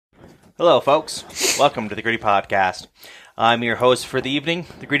Hello, folks. Welcome to the Gritty Podcast. I'm your host for the evening,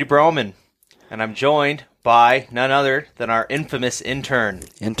 the Gritty Broman, and I'm joined by none other than our infamous intern.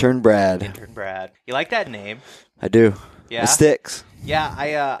 Intern Brad. Intern Brad. You like that name? I do. Yeah? It sticks. Yeah,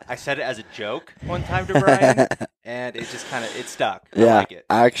 I said it as a joke one time to Brian, and it just it stuck. I Yeah, like it.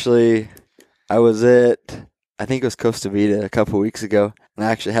 I was at, I think it was Costa Vida a couple weeks ago, and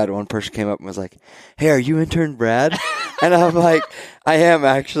I actually had one person came up and was like, "Hey, are you Intern Brad?" And I'm like, "I am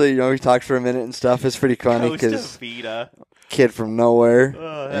actually." You know, we talked for a minute and stuff. It's pretty funny Costa because Vida. kid from nowhere,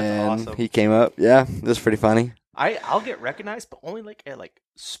 Oh, that's and awesome. he came up. Yeah, it was pretty funny. I'll get recognized, but only like at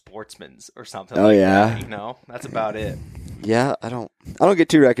Sportsman's or something. Oh, like yeah. that, you know, that's about it. Yeah, I don't get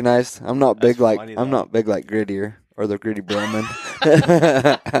too recognized. I'm not That's big like funny, I'm though. not big like Grittier or the Gritty Broman.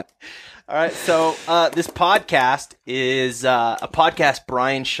 All right, so this podcast is a podcast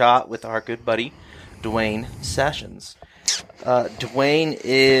Brian shot with our good buddy Duane Sessions. Duane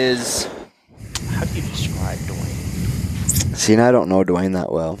is, how do you describe Duane? See, and I don't know Duane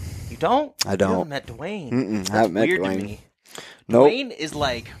that well. You don't? I don't. You haven't met Duane. I That's haven't met weird Duane. to me. Nope. Duane is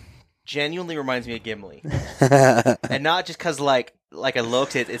genuinely reminds me of Gimli, and not just because like a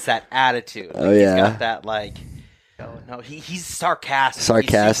looks, it's that attitude. Oh, He's yeah. got that no, he's sarcastic.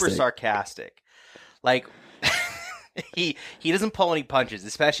 Sarcastic. He's super sarcastic. Like he doesn't pull any punches,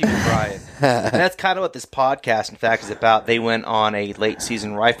 especially with Brian. And that's kind of what this podcast, in fact, is about. They went on a late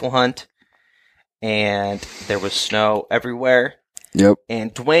season rifle hunt, and there was snow everywhere. Yep.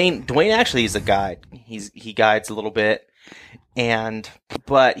 And Duane actually is a guide. He guides a little bit,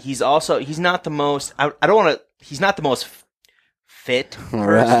 but he's not the most. He's not the most fit person.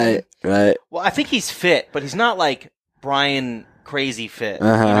 Right. Well, I think he's fit, but he's not like Brian crazy fit.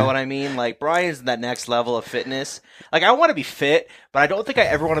 Uh-huh. You know what I mean? Like Brian's that next level of fitness. Like I want to be fit, but I don't think I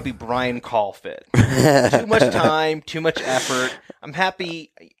ever want to be Brian Call fit. Too much time, too much effort. I'm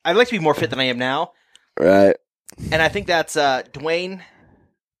happy. I'd like to be more fit than I am now. Right. And I think that's Duane.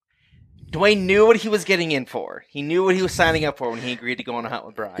 Duane knew what he was getting in for. He knew what he was signing up for when he agreed to go on a hunt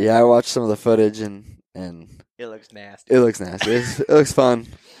with Brian. Yeah, I watched some of the footage and It looks nasty. it looks nasty. It looks fun.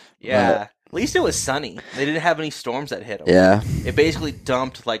 Yeah. At least it was sunny. They didn't have any storms that hit them. Yeah. It basically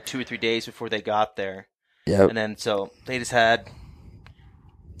dumped like 2 or 3 days before they got there. Yep. And then so they just had,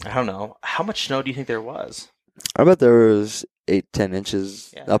 I don't know, how much snow do you think there was? I bet there was 8-10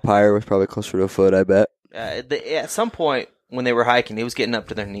 inches. Yeah. Up higher was probably closer to a foot, I bet. At some point when they were hiking, it was getting up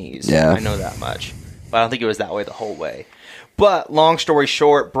to their knees. Yeah. I know that much. But I don't think it was that way the whole way. But long story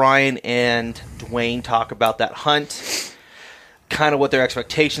short, Brian and Duane talk about that hunt, kind of what their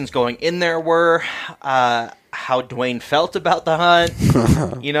expectations going in there were, how Duane felt about the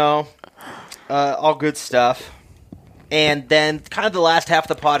hunt, you know, all good stuff. And then kind of the last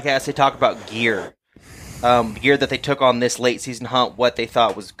half of the podcast, they talk about gear. Gear that they took on this late season hunt, what they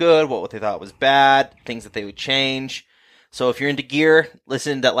thought was good, what they thought was bad, things that they would change. So if you're into gear,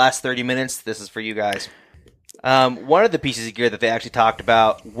 listen to that last 30 minutes. This is for you guys. One of the pieces of gear that they actually talked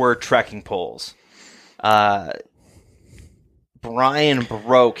about were trekking poles. Brian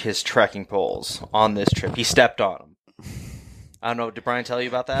broke his trekking poles on this trip. He stepped on them. I don't know. Did Brian tell you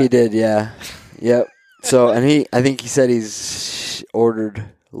about that? He did, yeah. Yep. So, and I think he said he's ordered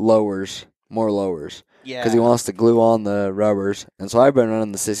more lowers. Yeah. Because he wants to glue on the rubbers. And so I've been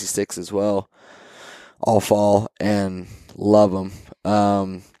running the Sissy Sticks as well all fall and love them.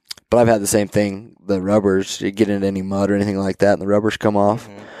 But I've had the same thing. The rubbers, you get into any mud or anything like that, and the rubbers come off.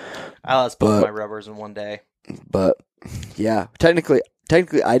 Mm-hmm. I lost both my rubbers in one day. But, yeah, technically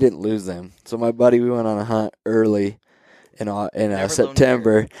I didn't lose them. So my buddy, we went on a hunt early in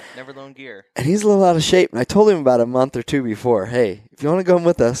September. Never loaned gear. And he's a little out of shape. And I told him about a month or two before, hey, if you want to go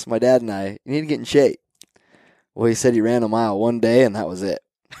with us, my dad and I, you need to get in shape. Well, he said he ran a mile one day, and that was it.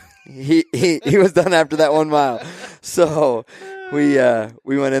 He was done after that 1 mile. So we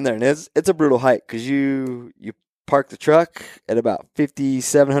went in there, and it's a brutal hike because you park the truck at about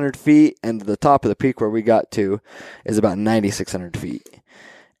 5,700 feet, and the top of the peak where we got to is about 9,600 feet.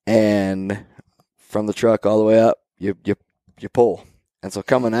 And from the truck all the way up, you pull. And so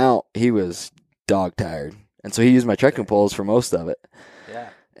coming out, he was dog tired, and so he used my trekking poles for most of it. Yeah.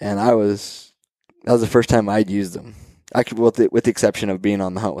 And that was the first time I'd used them. Actually, with the exception of being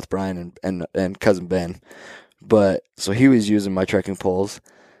on the hunt with Brian and cousin Ben. But so he was using my trekking poles,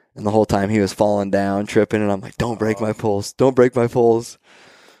 and the whole time he was falling down, tripping, and I'm like, "Don't break my poles! Don't break my poles!"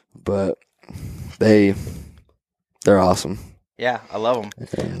 But they're awesome. Yeah, I love them.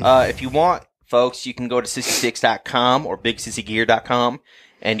 If you want, folks, you can go to sissysticks.com or bigsissygear.com,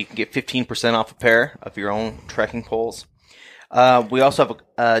 and you can get 15% off a pair of your own trekking poles. We also have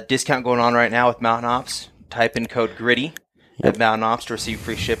a discount going on right now with Mountain Ops. Type in code GRITTY at Mountain Ops to receive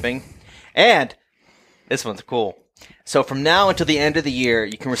free shipping. And this one's cool. So from now until the end of the year,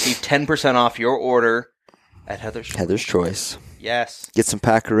 you can receive 10% off your order at Heather's Choice. Heather's Choice. Yes. Get some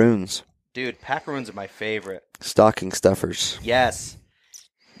packaroons. Dude, packaroons are my favorite. Stocking stuffers. Yes.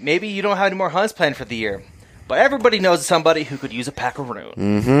 Maybe you don't have any more hunts planned for the year, but everybody knows somebody who could use a packaroon.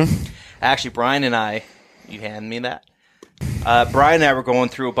 Mm-hmm. Actually, Brian and I, you hand me that? Brian and I were going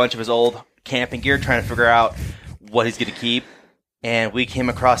through a bunch of his old camping gear trying to figure out what he's going to keep, and we came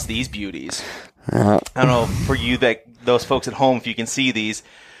across these beauties. I don't know for you, those folks at home, if you can see these,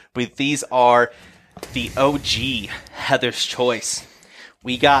 but these are the OG Heather's Choice.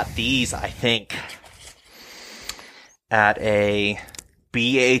 We got these, I think, at a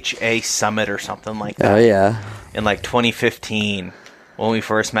BHA summit or something like that. Oh, yeah. In like 2015 when we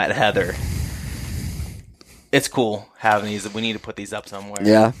first met Heather. It's cool having these. We need to put these up somewhere.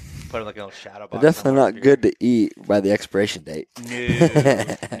 Yeah. Put like a little shadow box. They're definitely not good to eat by the expiration date.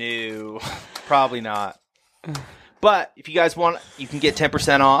 No. Probably not. But if you guys want, you can get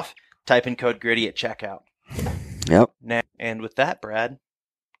 10% off. Type in code GRITTY at checkout. Yep. And with that, Brad,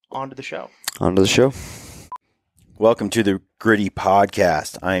 on to the show. On to the show. Welcome to the Gritty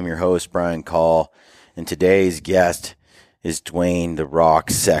Podcast. I am your host, Brian Call, and today's guest is Duane The Rock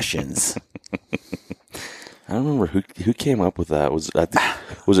Sessions. I don't remember who came up with that. Was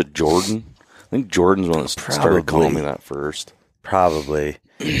it Jordan? I think Jordan's one that started calling me that first. Probably.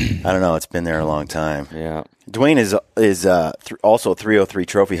 I don't know. It's been there a long time. Yeah. Duane is also 303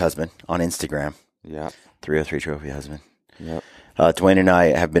 Trophy Husband on Instagram. Yeah. 303 Trophy Husband. Yep. Duane and I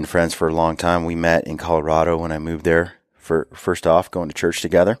have been friends for a long time. We met in Colorado when I moved there for first off, going to church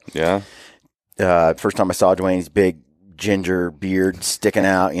together. Yeah. First time I saw Duane, he's big ginger beard sticking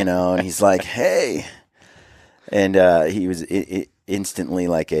out, and he's like, "Hey," and he was instantly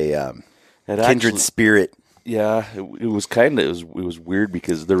like a kindred spirit. Yeah, it was kind of it was weird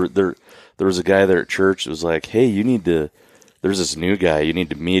because there was a guy there at church that was like, "Hey, you need to." There's this new guy. You need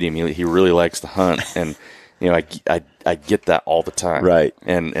to meet him. He really likes to hunt, and I get that all the time, right?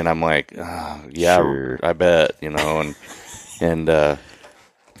 And I'm like, oh, yeah, sure. I bet, and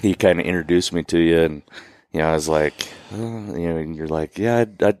he kind of introduced me to you, and I was like, and you're like, yeah,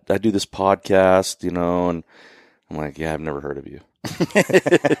 I do this podcast, and I'm like, yeah, I've never heard of you.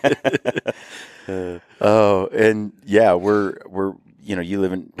 And yeah, we're you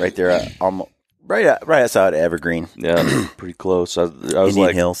living right there, right outside Evergreen. Yeah, pretty close. I was Indian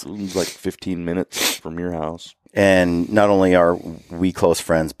like Hills. It was like 15 minutes from your house. And not only are we close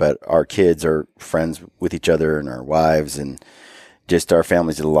friends, but our kids are friends with each other and our wives, and just our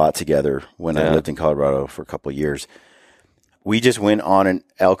families did a lot together when I lived in Colorado for a couple of years. We just went on an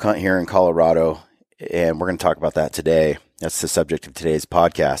elk hunt here in Colorado, and we're going to talk about that today. That's the subject of today's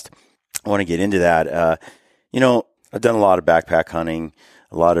podcast. I want to get into that. I've done a lot of backpack hunting,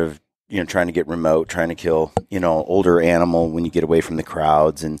 a lot of, trying to get remote, trying to kill, older animal when you get away from the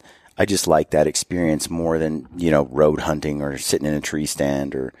crowds. And I just like that experience more than, road hunting or sitting in a tree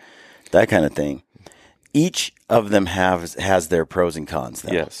stand or that kind of thing. Each of them has their pros and cons,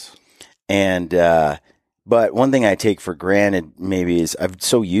 though. Yes. And, but one thing I take for granted maybe is I'm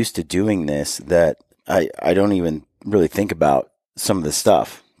so used to doing this that I don't even really think about some of the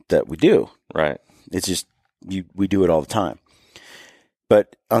stuff that we do. Right. It's just, we do it all the time.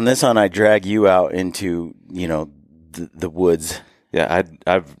 But on this hunt, I drag you out into, the woods. Yeah,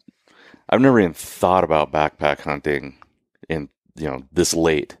 I've never even thought about backpack hunting in, this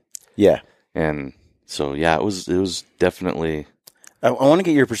late. Yeah. And so, yeah, it was definitely. I want to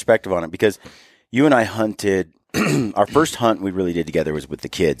get your perspective on it because you and I hunted, our first hunt we really did together was with the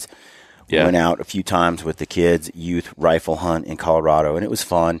kids. We went out a few times with the kids, youth rifle hunt in Colorado, and it was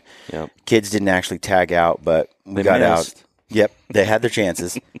fun. Yep. Kids didn't actually tag out, but we got missed. out. Yep, they had their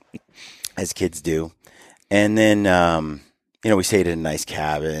chances, as kids do. And then, we stayed in a nice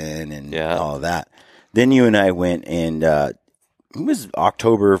cabin and all of that. Then you and I went, and it was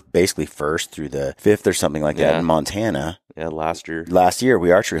October, basically 1st through the 5th or something like that in Montana. Yeah, last year. Last year,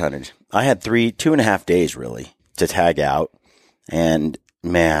 we archery hunted. I had 2.5 days, really, to tag out. And,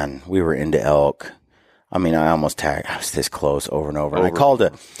 man, we were into elk. I mean, I almost tagged. I was this close over and over. And I called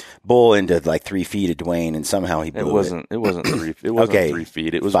a bull into like 3 feet of Duane, and somehow he blew it. It wasn't 3 feet. It wasn't 3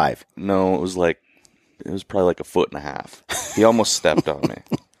 feet. It was 5. No, it was probably like 1.5 feet. He almost stepped on me.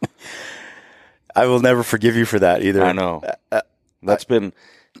 I will never forgive you for that either. I know. That's been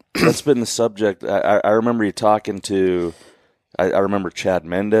the subject. I remember you talking to. I remember Chad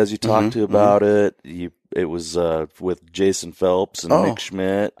Mendez. You talked to about it. It was with Jason Phelps and Nick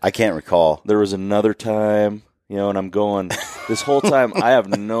Schmidt. I can't recall. There was another time, and I'm going. This whole time, I have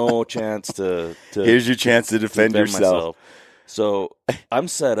no chance to. Here's your chance to defend yourself. Myself. So I'm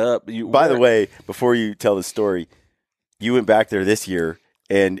set up. By the way, before you tell the story, you went back there this year,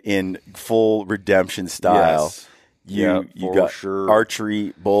 and in full redemption style, yes. you for got sure.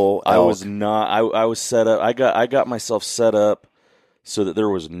 archery, bull, I elk. was not. I was set up. I got myself set up so that there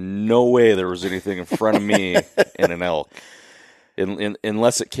was no way there was anything in front of me and an elk,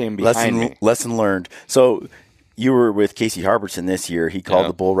 unless it came behind me. Lesson learned. So you were with Casey Harbertson this year. He called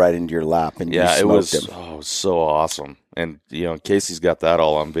the bull right into your lap, and you smoked him. It was so awesome. And Casey's got that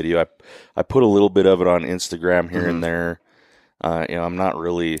all on video. I put a little bit of it on Instagram here and there. I'm not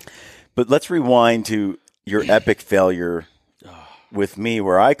really. But let's rewind to your epic failure with me,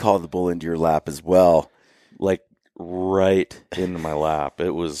 where I called the bull into your lap as well. Like right into my lap.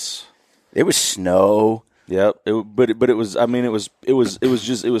 It was snow. Yep. But it was. I mean, it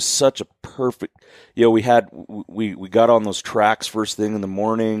was such a perfect. We got on those tracks first thing in the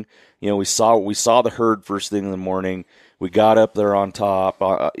morning. We saw the herd first thing in the morning. We got up there on top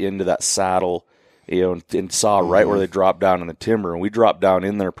into that saddle, and saw right where they dropped down in the timber. And we dropped down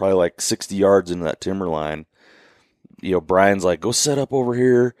in there probably like 60 yards into that timber line. Brian's like, go set up over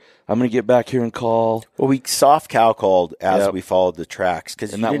here. I'm going to get back here and call. Well, we soft cow called as we followed the tracks. Cause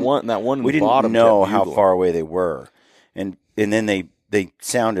that one we didn't know how far away they were. And then they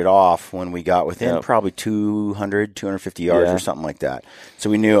sounded off when we got within probably 250 yards or something like that. So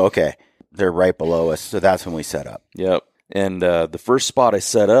we knew, okay, they're right below us. So that's when we set up. Yep. And the first spot I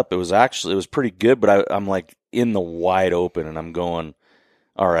set up, it was pretty good, but I'm like in the wide open, and I'm going,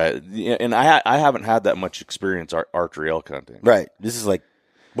 all right. And I haven't had that much experience archery elk hunting. Right. This is like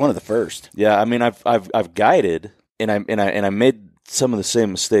one of the first. Yeah. I mean, I've guided, and I made some of the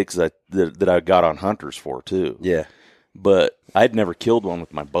same mistakes that I got on hunters for too. Yeah. But I'd never killed one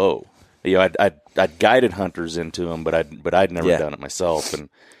with my bow. I'd guided hunters into them, but I'd never done it myself.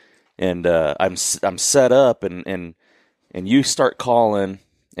 And I'm set up, and you start calling,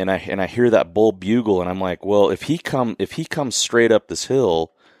 and I hear that bull bugle, and I'm like, well, if he comes straight up this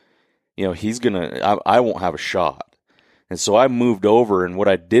hill, he's gonna. I won't have a shot. And so I moved over, and what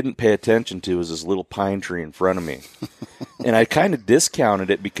I didn't pay attention to was this little pine tree in front of me. And I kind of discounted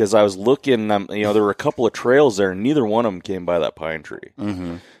it because I was looking, there were a couple of trails there, and neither one of them came by that pine tree.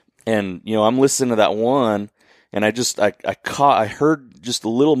 Mm-hmm. And, I'm listening to that one, and I heard just a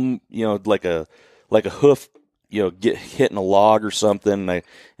little, like a hoof, get hitting a log or something. And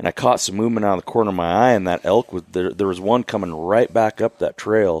I caught some movement out of the corner of my eye, and that elk was there was one coming right back up that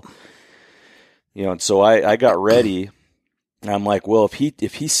trail. And so I got ready. And I'm like, well,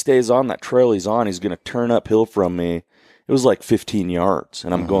 if he stays on that trail he's on, he's going to turn uphill from me. It was like 15 yards,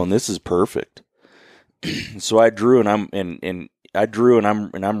 and I'm going, this is perfect. So I drew, and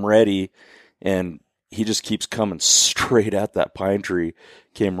I'm ready, and he just keeps coming straight at that pine tree.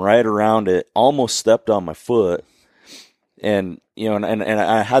 Came right around it, almost stepped on my foot, and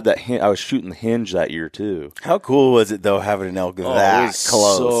I had that. I was shooting the hinge that year too. How cool was it though, having an elk that it was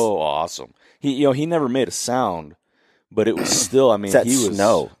close? So awesome. He never made a sound. But it was still, I mean, he was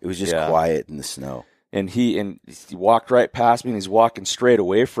snow. It was just quiet in the snow. And he walked right past me, and he's walking straight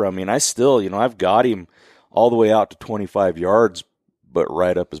away from me. And I still, I've got him all the way out to 25 yards, but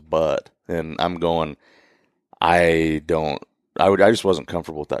right up his butt. And I'm going, I just wasn't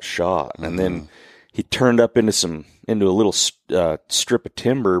comfortable with that shot. And then he turned up into a little strip of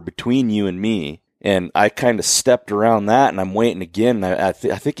timber between you and me. And I kind of stepped around that, and I'm waiting again. I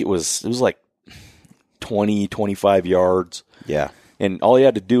think it was like 20, 25 yards. Yeah. And all he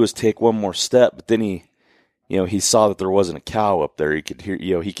had to do was take one more step, but then he saw that there wasn't a cow up there. He could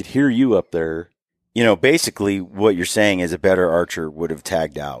hear you up there. Basically what you're saying is a better archer would have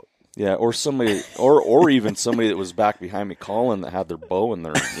tagged out. Yeah, or somebody, or even somebody that was back behind me calling that had their bow in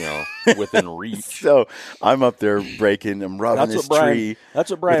their, within reach. So I'm up there breaking and rubbing this tree.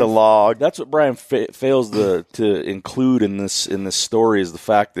 That's what Brian with a log. That's what Brian fails to include in this story is the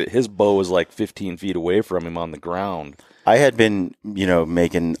fact that his bow was like 15 feet away from him on the ground. I had been,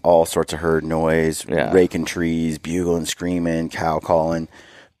 making all sorts of herd noise, raking trees, bugling, screaming, cow calling,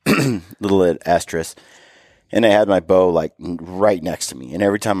 little estrus. And I had my bow like right next to me. And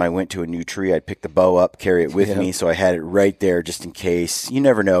every time I went to a new tree, I'd pick the bow up, carry it with me. So I had it right there just in case. You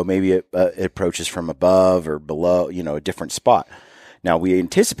never know. Maybe it approaches from above or below, a different spot. Now, we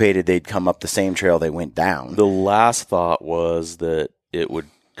anticipated they'd come up the same trail they went down. The last thought was that it would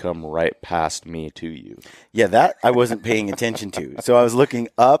come right past me to you. Yeah, that I wasn't paying attention to. So I was looking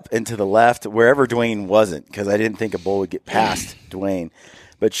up and to the left, wherever Duane wasn't, because I didn't think a bull would get past Duane.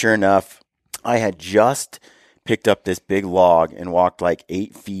 But sure enough, I had just picked up this big log and walked like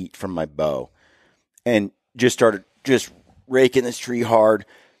 8 feet from my bow and just started raking this tree hard.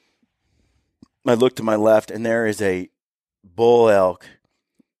 I looked to my left, and there is a bull elk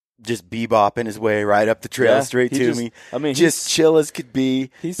just bebopping his way right up the trail straight to me. I mean, just chill as could be,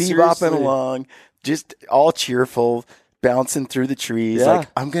 bebopping along, just all cheerful, bouncing through the trees. Like,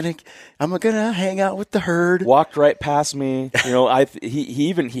 I'm gonna hang out with the herd. Walked right past me. You know,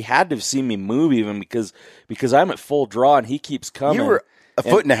 he had to have seen me move even because I'm at full draw and he keeps coming. You were a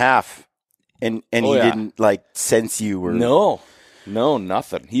foot and a half, and he didn't like sense you were. No,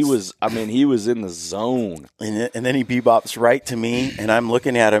 nothing. He was in the zone. And then he bebops right to me, and I'm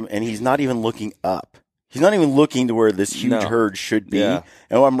looking at him, and he's not even looking up. He's not even looking to where this huge herd should be. Yeah.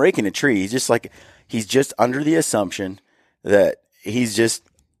 And I'm raking a tree. He's just under the assumption that he's just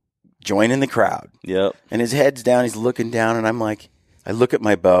joining the crowd. Yep. And his head's down. He's looking down, and I'm like, I look at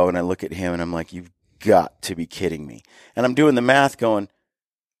my bow, and I look at him, and I'm like, you've got to be kidding me. And I'm doing the math going,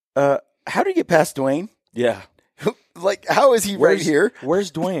 how do you get past Duane? Yeah. Like, how is he right here? Where's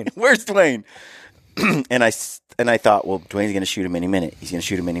Duane? Where's Duane? and I thought, well, Duane's going to shoot him any minute. He's going to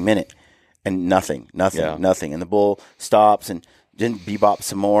shoot him any minute. And nothing. And the bull stops and then bebop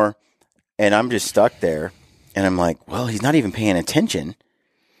some more. And I'm just stuck there. And I'm like, well, he's not even paying attention.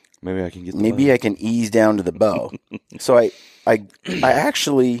 Maybe I can get I can ease down to the bow. So I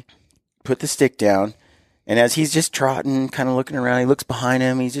actually put the stick down. And as he's just trotting, kind of looking around, he looks behind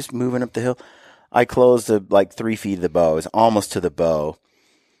him. He's just moving up the hill. I closed like 3 feet of the bow. It was almost to the bow.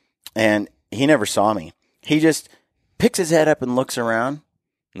 And he never saw me. He just picks his head up and looks around.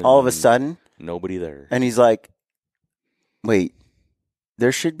 All of a sudden. Nobody there. And he's like, wait,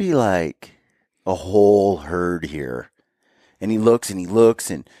 there should be like a whole herd here. And he looks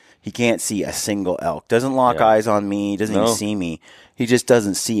and he can't see a single elk. Doesn't lock eyes on me. Doesn't even see me. He just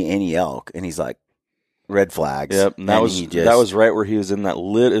doesn't see any elk. And he's like, red flags. Yep, and that was right where he was in that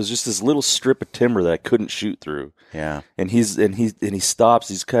it was just this little strip of timber that I couldn't shoot through. Yeah. And he stops,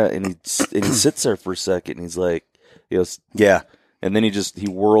 he sits there for a second and he's like, yeah. And then he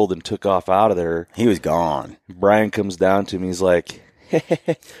whirled and took off out of there. He was gone. Brian comes down to me, he's like,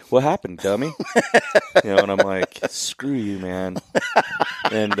 what happened, dummy? And I'm like, screw you, man.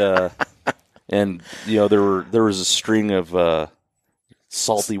 And there was a string of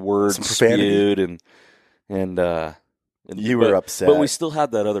salty words spewed and you were upset, but we still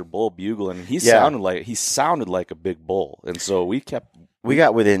had that other bull bugling, and he sounded like a big bull, and so we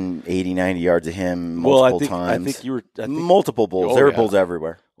got within 80, 90 yards of him multiple times. I think multiple bulls. There were bulls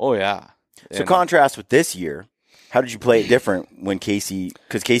everywhere. Oh yeah. So contrast with this year, how did you play it different when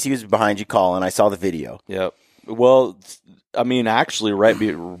because Casey was behind you calling? I saw the video. Yep. Well, I mean, actually, right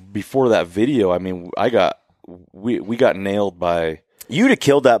before that video, I mean, we got nailed by. You'd have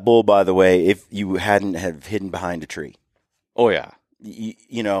killed that bull, by the way, if you hadn't have hidden behind a tree. Oh yeah,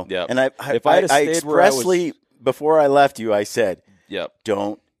 Yep. And I expressly before I left you, I said, "Yep,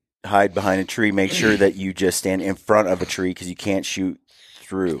 don't hide behind a tree. Make sure that you just stand in front of a tree because you can't shoot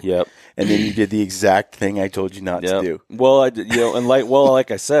through." Yep. And then you did the exact thing I told you not to do. Well,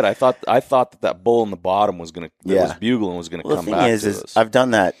 like I said, I thought that bull in the bottom was was bugling was gonna come back. The thing is, I've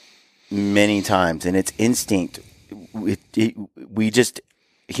done that many times, and it's instinct. We just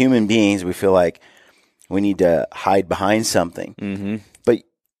human beings, we feel like we need to hide behind something, but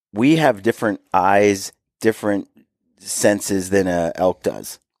we have different eyes, different senses than a elk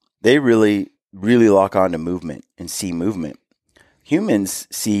does. They really lock on to movement and see movement. Humans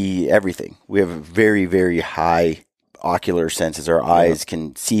see everything. We have a very, very high ocular senses. Our eyes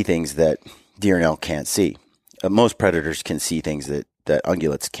can see things that deer and elk can't see. Most predators can see things that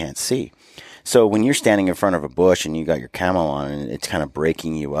ungulates can't see. So when you're standing in front of a bush and you got your camo on and it's kind of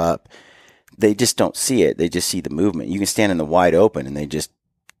breaking you up, they just don't see it. They just see the movement. You can stand in the wide open and they just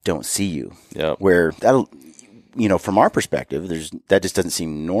don't see you. Yeah. Where that'll, from our perspective, that just doesn't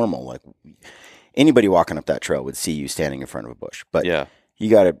seem normal. Like anybody walking up that trail would see you standing in front of a bush. But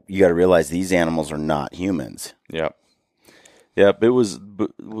you gotta realize these animals are not humans. Yeah. Yeah. It was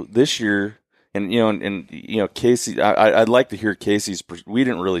this year. And Casey, I'd like to hear Casey's. We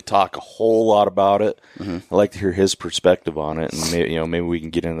didn't really talk a whole lot about it. Mm-hmm. I'd like to hear his perspective on it, and maybe we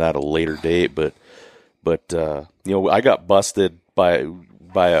can get into that at a later date. But I got busted by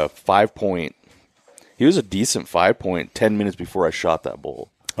a 5-point. He was a decent 5-point 10 minutes before I shot that bull.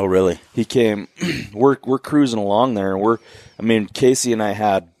 Oh, really? He came. We're cruising along there, and Casey and I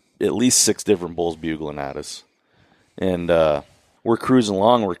had at least 6 different bulls bugling at us, and. We're cruising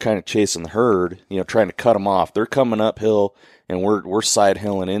along. We're kind of chasing the herd, trying to cut them off. They're coming uphill, and we're side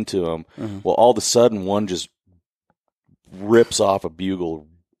hilling into them. Mm-hmm. Well, all of a sudden, one just rips off a bugle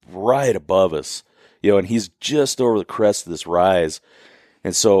right above us, and he's just over the crest of this rise.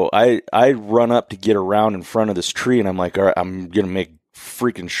 And so I run up to get around in front of this tree, and I'm like, all right, I'm gonna make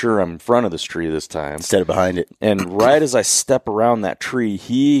freaking sure I'm in front of this tree this time instead of behind it. And right as I step around that tree,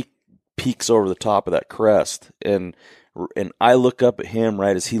 he peeks over the top of that crest, and I look up at him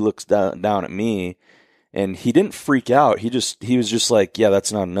right as he looks down at me, and he didn't freak out. He was just like, yeah,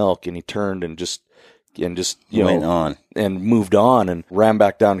 that's not an elk, and he turned and just went on and moved on and ran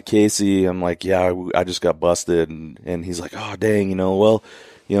back down to Casey. I'm like, yeah, I just got busted, and he's like, oh dang, well,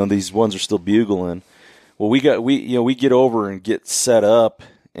 these ones are still bugling. Well, we get over and get set up,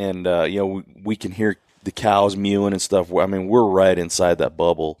 and we can hear the cows mewing and stuff. I mean, we're right inside that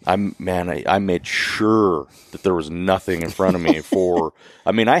bubble. I made sure that there was nothing in front of me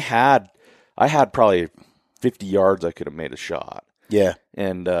I had probably 50 yards I could have made a shot. Yeah,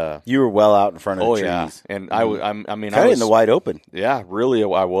 and you were well out in front of the trees. Yeah. And I was kind of in the wide open. Yeah, really,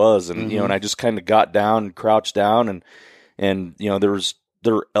 I was, and and I just kind of got down, and crouched down, and there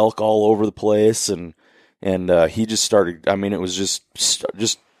were elk all over the place, and he just started. I mean, it was just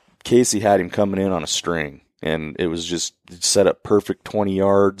Casey had him coming in on a string, and it was just set up perfect 20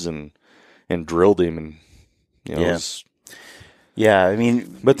 yards and drilled him, and yeah. I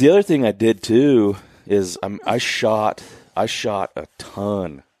mean, but the other thing I did too is I shot a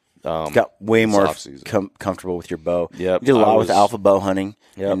ton. Got way more comfortable with your bow. Yep. You did a lot with alpha bow hunting.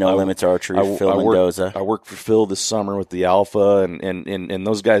 Yep. No Limits Archery. Phil Mendoza. I worked for Phil this summer with the Alpha, and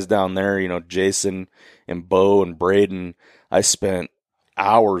those guys down there. Jason and Bo and Braden. I spent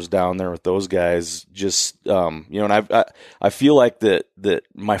hours down there with those guys. Just and I feel like that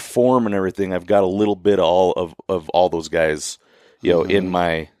my form and everything. I've got a little bit of all those guys. In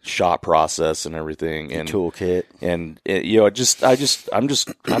my shot process and everything, and toolkit, and I'm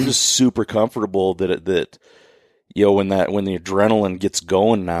just super comfortable that when the adrenaline gets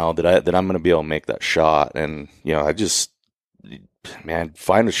going now that I'm going to be able to make that shot, and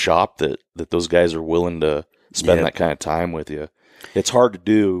find a shop that those guys are willing to spend that kind of time with you. It's hard to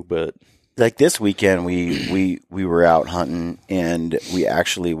do, but like this weekend we were out hunting, and we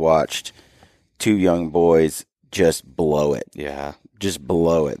actually watched two young boys just blow it. Yeah. Just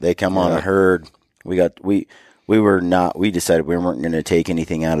blow it. They come on a herd. We decided we weren't going to take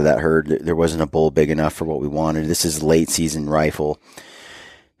anything out of that herd. There wasn't a bull big enough for what we wanted. This is late season rifle.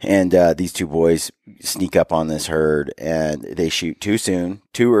 And these two boys sneak up on this herd, and they shoot too soon,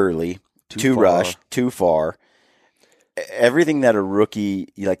 too early, too rushed, too far. Everything that a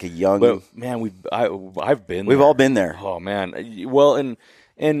rookie, like a young... But, man, I've been We've there. all been there. Oh, man. Well, and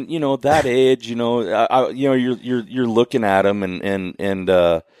that age, you're looking at them, and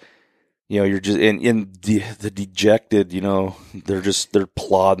you're just in the dejected, they're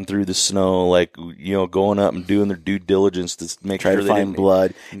plodding through the snow, like going up and doing their due diligence to make sure to find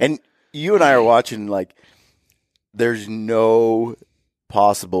blood. And you and I are watching, like, there's no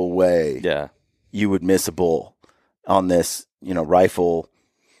possible way you would miss a bull on this rifle.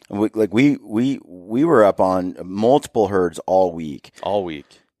 We were up on multiple herds all week,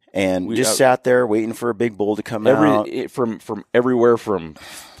 and we just sat there waiting for a big bull to come out from everywhere from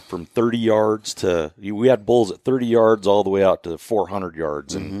 30 yards to we had bulls at 30 yards all the way out to 400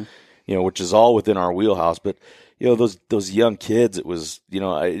 yards, and which is all within our wheelhouse. But those young kids, it was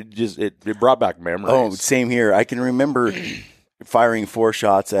it brought back memories. Oh, same here. I can remember firing 4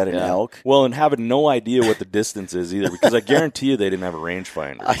 shots at an elk. Well, and having no idea what the distance is either, because I guarantee you they didn't have a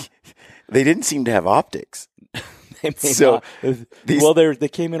rangefinder. They didn't seem to have optics. They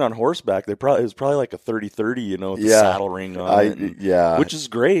came in on horseback. It was probably like a 30-30, with the saddle ring on it. Which is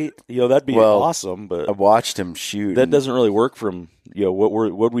great. That'd be awesome. But I watched him shoot. That doesn't really work from,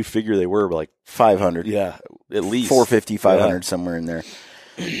 what we figure they were, like 500. Yeah, at least 450, 500, somewhere in there.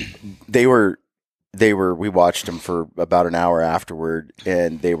 We watched them for about an hour afterward,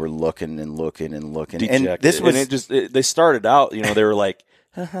 and they were looking and looking and looking. Dejected. And this was they started out, they were like,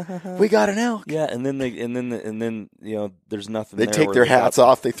 we got an elk. Yeah, and then there's nothing. They there take their hats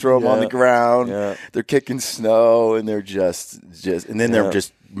off, they throw them on the ground. Yeah. They're kicking snow, and they're just and then they're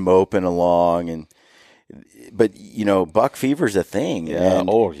just moping along, but buck fever's a thing. Yeah. And,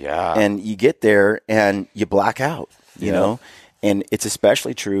 and you get there and you black out, you know, and it's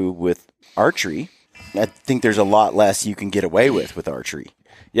especially true with archery. I think there's a lot less you can get away with archery.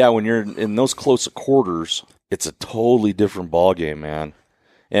 Yeah, when you're in those close quarters, it's a totally different ball game, man.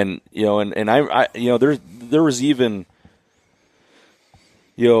 And I there was even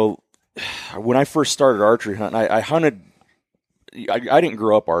when I first started archery hunting, I hunted. I didn't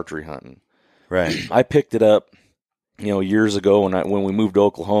grow up archery hunting. Right. I picked it up, years ago when we moved to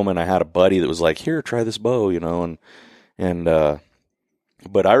Oklahoma, and I had a buddy that was like, "Here, try this bow,"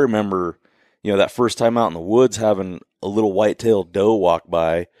 but I remember, that first time out in the woods having a little white-tailed doe walk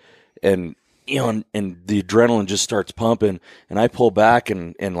by, and and the adrenaline just starts pumping, and I pull back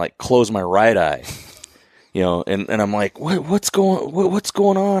and like close my right eye, and I'm like, what's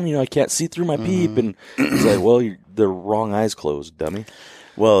going on? I can't see through my peep, and he's like, well, the wrong eye's closed, dummy.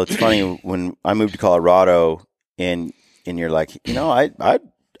 Well, it's funny when I moved to Colorado, and you're like,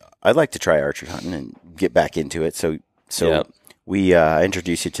 I'd like to try archery hunting and get back into it. So Yep. we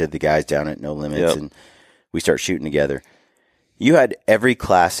introduced you to the guys down at No Limits, Yep. and we start shooting together. You had every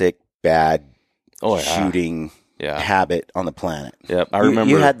classic bad shooting habit on the planet. Yep, I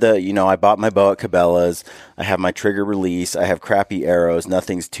remember. You had I bought my bow at Cabela's. I have my trigger release. I have crappy arrows.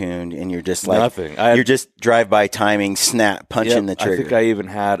 Nothing's tuned, and you're just like Nothing. You're just drive-by timing, snap, punching the trigger. I think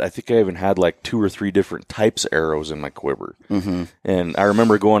I even had like 2 or 3 different types of arrows in my quiver. Mm-hmm. And I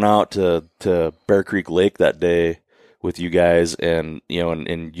remember going out to Bear Creek Lake that day with you guys, and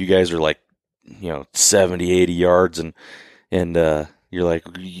and you guys are like 70, 80 yards, and you're like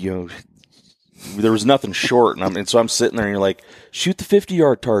there was nothing short, and so I'm sitting there, and you're like, shoot the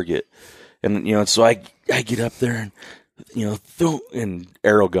 50-yard target, and so I get up there and and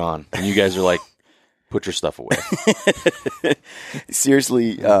arrow gone, and you guys are like, put your stuff away.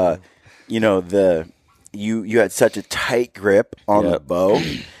 Seriously, you had such a tight grip on the bow.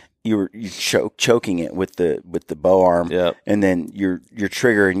 You choking it with the bow arm, and then your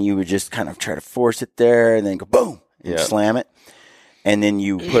trigger, and you would just kind of try to force it there, and then go boom and slam it. And then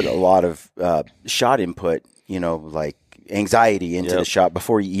you put a lot of shot input, like anxiety into the shot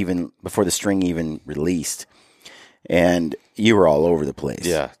before the string even released, and you were all over the place.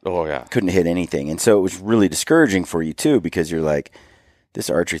 Yeah. Oh yeah. Couldn't hit anything, and so it was really discouraging for you too, because you're like,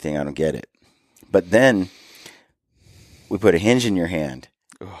 this archery thing, I don't get it. But then we put a hinge in your hand.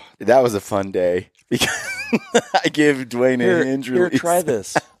 That was a fun day because I gave Duane a hinge release. Here, try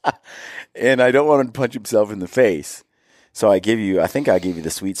this. And I don't want him to punch himself in the face. So I gave you the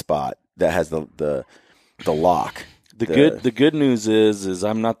sweet spot that has the lock. The good news is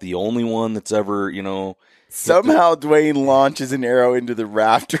I'm not the only one that's ever, somehow Duane launches an arrow into the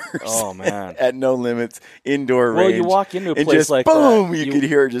rafters. Oh man. At No Limits indoor range. Well, you walk into a and place just like boom, that, you could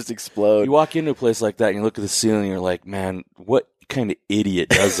hear it just explode. You walk into a place like that and you look at the ceiling and you're like, man, what kind of idiot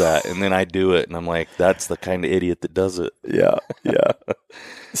does that? And then I do it and I'm like, that's the kind of idiot that does it. Yeah.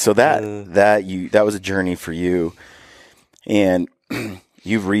 So that was a journey for you. And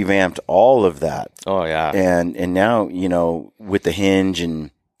you've revamped all of that. Oh yeah. And now, with the hinge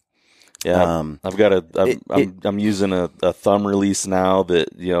and I've got I'm using a thumb release now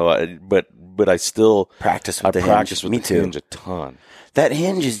that but I still practice with the hinge a ton. That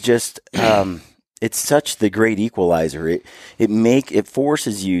hinge is just it's such the great equalizer. It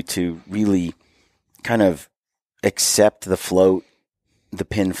forces you to really kind of accept the float, the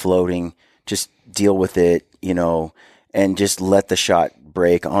pin floating, just deal with it, and just let the shot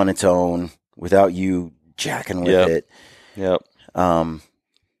break on its own without you jacking with it. Yep.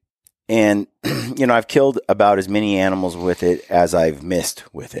 And, I've killed about as many animals with it as I've missed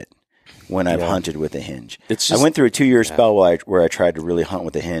with it when I've hunted with a hinge. I went through a 2-year spell where I tried to really hunt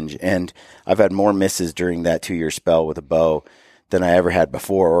with a hinge, and I've had more misses during that 2-year spell with a bow than I ever had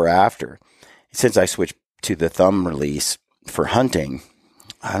before or after. Since I switched to the thumb release for hunting,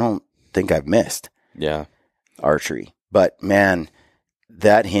 I don't think I've missed archery. But, man,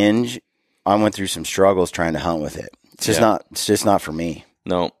 that hinge, I went through some struggles trying to hunt with it. It's just not for me.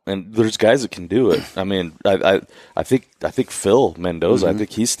 No, and there's guys that can do it. I mean, I think Phil Mendoza, I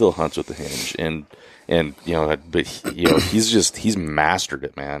think he still hunts with the hinge, and but he's mastered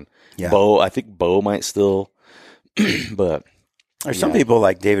it, man. Yeah. I think Bo might still, but there's some people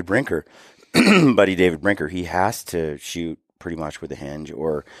like David Brinker, buddy David Brinker. He has to shoot pretty much with a hinge,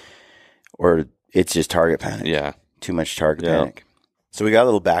 or it's just target panic. Yeah, too much target panic. So we got a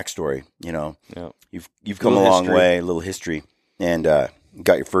little backstory. You've come a long way, a little history, and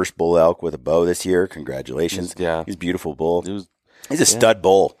got your first bull elk with a bow this year. Congratulations! He's a beautiful bull. He's a stud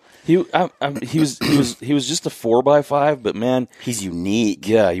bull. He was just a 4x5, but man, he's unique.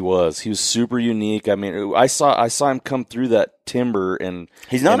 Yeah, he was. He was super unique. I mean, I saw him come through that timber, and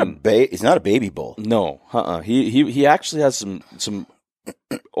he's not a baby bull. No, He actually has some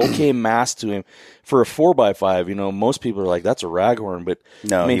okay mass to him for a 4x5. Most people are like, that's a raghorn, but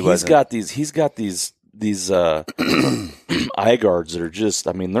no, I mean, he's got these eye guards that are just,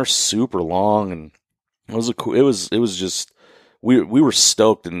 I mean, they're super long, and it was just, we were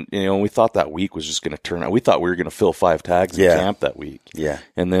stoked, and we thought that week was just going to turn out. We thought we were going to fill 5 tags in camp that week. Yeah.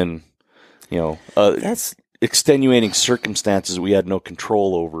 And then, that's extenuating circumstances we had no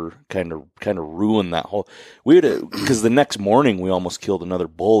control over kind of ruined that whole, because the next morning we almost killed another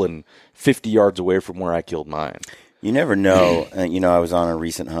bull and 50 yards away from where I killed mine. You never know. I was on a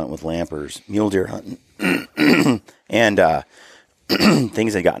recent hunt with lampers, mule deer hunting, and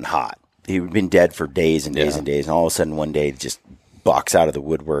things had gotten hot. He'd been dead for days and days and days, and all of a sudden one day just bucks out of the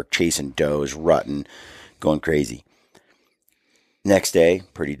woodwork, chasing does, rutting, going crazy. Next day,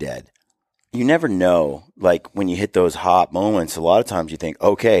 pretty dead. You never know. Like when you hit those hot moments, a lot of times you think,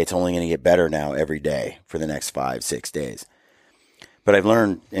 okay, it's only going to get better now every day for the next 5-6 days. But I've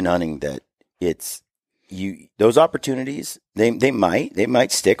learned in hunting that those opportunities, they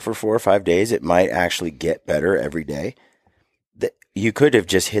might stick for 4 or 5 days. It might actually get better every day. You could have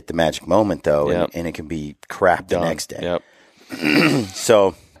just hit the magic moment though, and it can be crap the next day. Yep.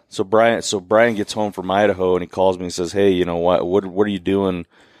 So Brian gets home from Idaho and he calls me and says, "Hey, you know what are you doing?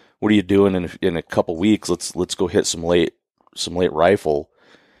 What are you doing in a couple weeks? Let's go hit some late rifle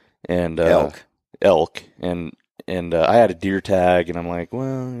and elk and I had a deer tag and I'm like,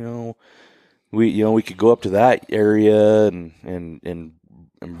 well, we could go up to that area and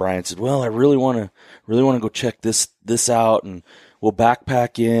Brian said, well, I really want to go check this out, and we'll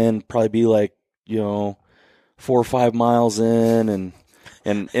backpack in, probably be like 4 or 5 miles in and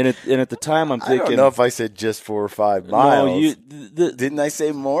at the time I'm thinking, I don't know if I said just 4 or 5 miles. No, didn't I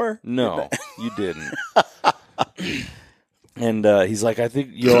say more? No, you didn't. And he's like, I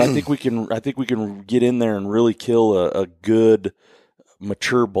think we can get in there and really kill a good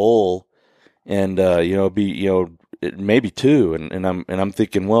mature bull, and maybe 2. And I'm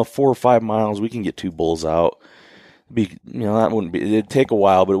thinking, well, 4 or 5 miles, we can get 2 bulls out. That wouldn't be. It'd take a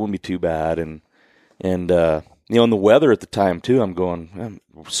while, but it wouldn't be too bad. And and the weather at the time too. I'm going,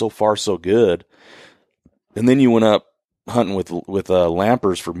 so far so good. And then you went up hunting with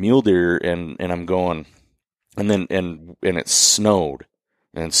lampers for mule deer, and I'm going. And then and it snowed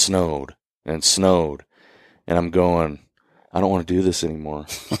and snowed and snowed, and I'm going, I don't want to do this anymore.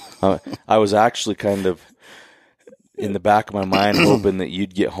 I was actually kind of in the back of my mind hoping that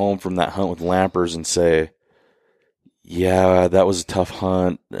you'd get home from that hunt with lampers and say, yeah, that was a tough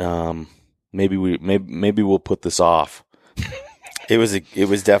hunt. Maybe we'll put this off. It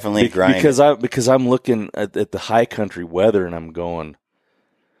was definitely a grind because I'm looking at the high country weather and I'm going.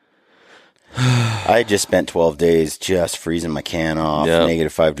 I had just spent 12 days just freezing my can off,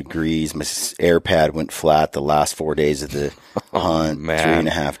 -5 degrees. My air pad went flat the last 4 days of the hunt,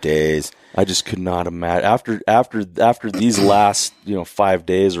 3.5 days. I just could not imagine after these last 5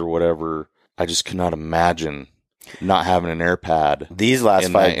 days or whatever. I just could not imagine not having an air pad. These last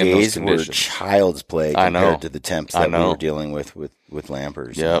 5 days were child's play compared to the temps that we were dealing with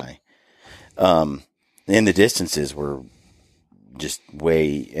lampers. Yep. And the distances were just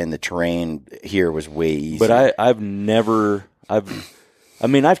and the terrain here was way easier. But I've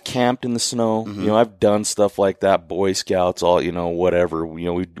camped in the snow. Mm-hmm. I've done stuff like that, Boy Scouts, all whatever.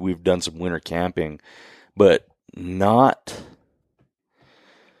 We've done some winter camping, but not.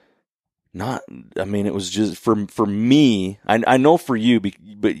 It was just for me. I know for you,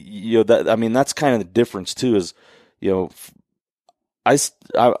 but that's kind of the difference too. Is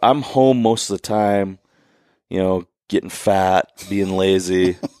I'm home most of the time. Getting fat, being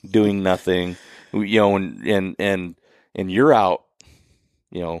lazy, doing nothing, and you're out,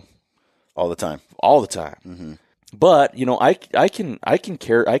 all the time. Mm-hmm. But I can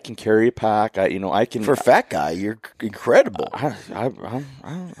carry a pack. I can. For a fat guy, you're incredible.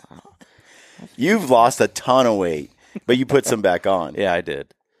 You've lost a ton of weight, but you put some back on. Yeah, I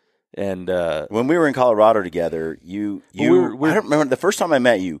did. And when we were in Colorado together, I don't remember the first time I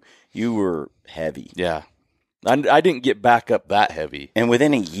met you. You were heavy. Yeah. I didn't get back up that heavy, and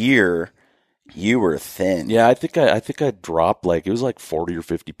within a year, you were thin. Yeah, I think I dropped it was like 40 or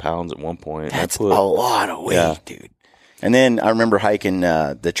 50 pounds at one point. That's a lot of weight, dude. And then I remember hiking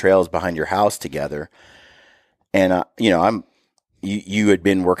the trails behind your house together, and you had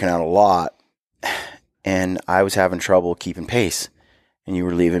been working out a lot, and I was having trouble keeping pace, and you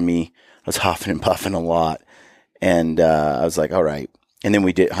were leaving me. I was huffing and puffing a lot, and I was like, all right. And then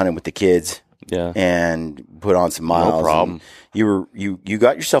we did hunting with the kids. Yeah, and put on some miles. No problem. You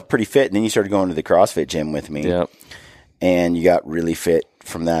got yourself pretty fit, and then you started going to the CrossFit gym with me. Yep. And you got really fit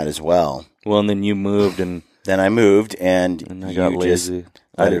from that as well. Well, and then you moved, and then I moved, and I got lazy.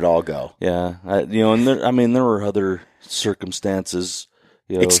 Let it all go. Yeah, and there were other circumstances.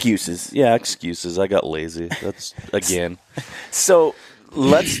 Excuses. Yeah, excuses. I got lazy. That's again. So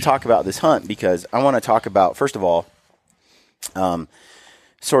let's talk about this hunt, because I want to talk about, first of all,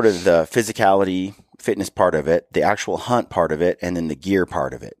 sort of the physicality, fitness part of it, the actual hunt part of it, and then the gear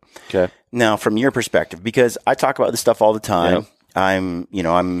part of it. Okay. Now, from your perspective, because I talk about this stuff all the time, yep.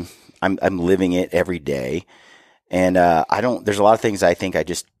 I'm living it every day, and there's a lot of things I think I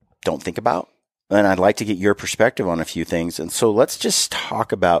just don't think about. and I'd like to get your perspective on a few things. And so let's just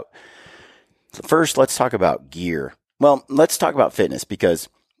talk about, first, let's talk about gear. Well, let's talk about fitness because,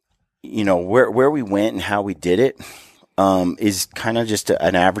 where we went and how we did it is kind of just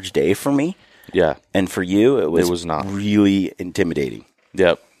an average day for me. Yeah. And for you, it was not really intimidating.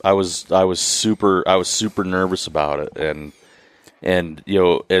 Yep. I was super nervous about it. And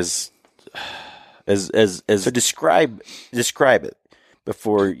so describe it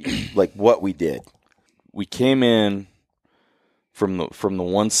before, like what we did. We came in from the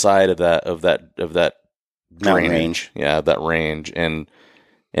one side of that mountain range. Yeah, that range. And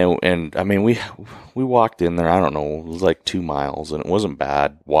I mean, we walked in there, I don't know, it was like 2 miles, and it wasn't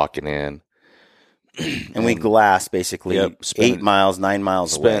bad walking in. And we glassed basically 8 miles, 9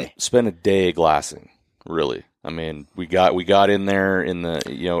 miles away. Spent a day glassing, really. I mean, we got in there in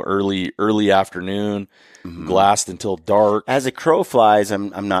the early afternoon, glassed until dark. As a crow flies,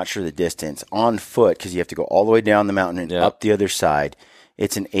 I'm not sure the distance on foot because you have to go all the way down the mountain and up the other side.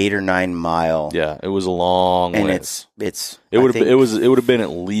 It's an 8 or 9 mile. Yeah, it was a long way. And it would have been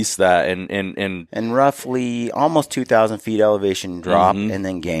at least that and roughly almost 2,000 feet elevation drop and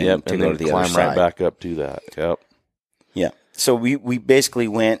then gain to go to the other side. Climb right back up to that. Yep. Yeah. So we basically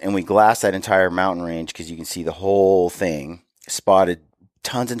went and we glassed that entire mountain range because you can see the whole thing. Spotted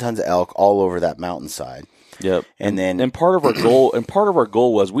tons and tons of elk all over that mountainside. Yep. And part of our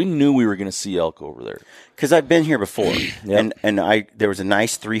goal was we knew we were going to see elk over there. Because I've been here before, and there was a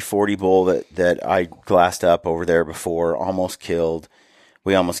nice 340 bull that I glassed up over there before, almost killed.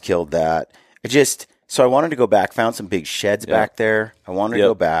 We almost killed that. So I wanted to go back, found some big sheds back there. I wanted to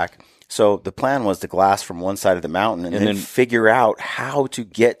go back. So the plan was to glass from one side of the mountain and then figure out how to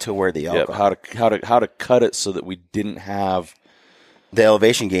get to where the elk are. How to cut it so that we didn't have the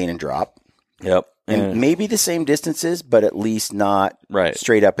elevation gain and drop. Yep. And maybe the same distances, but at least not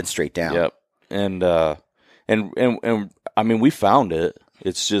straight up and straight down. Yep. And I mean, we found it.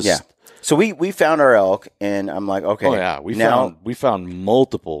 It's just So we found our elk, and I'm like, okay. Oh yeah, we found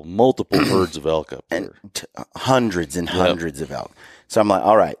multiple herds of elk up there, and hundreds and hundreds of elk. So I'm like,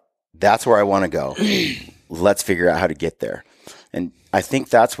 all right, that's where I want to go. Let's figure out how to get there. And I think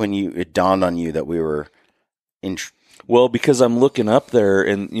that's when it dawned on you that we were in. Well, because I'm looking up there,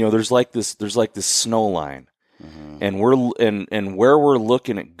 and there's like this snow line, and where we're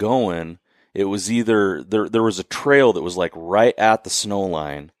looking at going. It was either there was a trail that was like right at the snow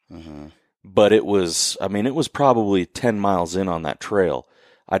line, but it was probably 10 miles in on that trail.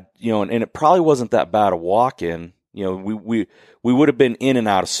 And it probably wasn't that bad a walk in. We would have been in and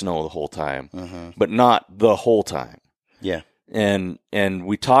out of snow the whole time, but not the whole time. Yeah. And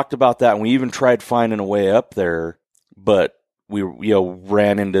we talked about that, and we even tried finding a way up there, but we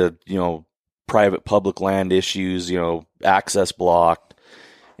ran into private public land issues, access blocked.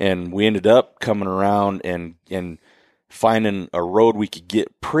 And we ended up coming around and finding a road we could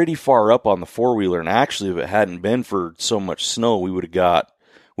get pretty far up on the four-wheeler. And actually, if it hadn't been for so much snow, we would have got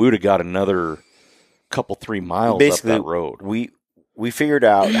another couple 3 miles basically, up that road. We figured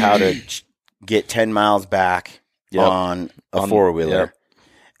out how to get 10 miles back on a four-wheeler,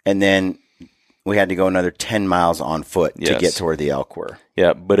 and then we had to go another 10 miles on foot to get to where the elk were.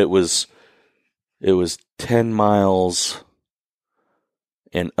 Yeah, but it was 10 miles.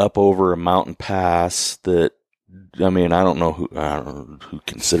 And up over a mountain pass that, I mean, I don't know who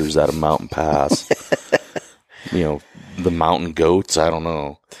considers that a mountain pass. The mountain goats, I don't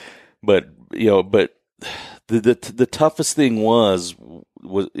know. But the toughest thing was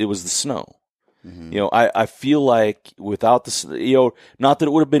it was the snow. I feel like without the not that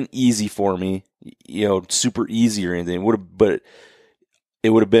it would have been easy for me, super easy or anything. But it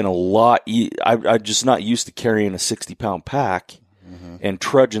would have been a lot. I'm just not used to carrying a 60-pound pack. And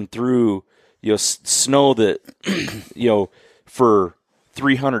trudging through, snow that, for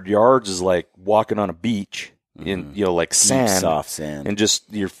 300 yards is like walking on a beach in, like sand, deep, soft sand, and just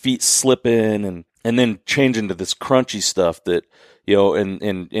your feet slipping, and then changing to this crunchy stuff that,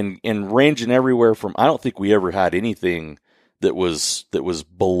 and ranging everywhere from. I don't think we ever had anything that was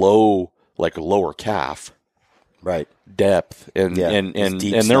below like a lower calf. Right. Depth and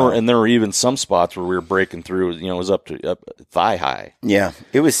there were even some spots where we were breaking through. It was up thigh high. Yeah,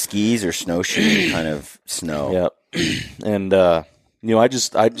 it was skis or snowshoe kind of snow. Yep. And I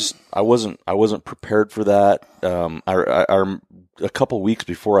wasn't prepared for that. A couple weeks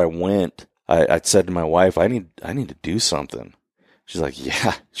before I went, I said to my wife, I need to do something. She's like,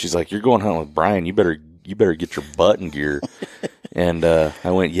 yeah. She's like, you're going hunting with Brian. You better get your butt in gear. And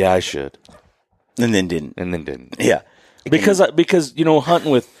I went, yeah, I should. And then didn't. Yeah. Because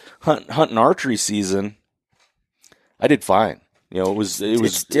hunting archery season, I did fine. You know, it was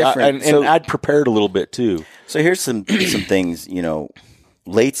different. and I'd prepared a little bit too. So here's some things. You know,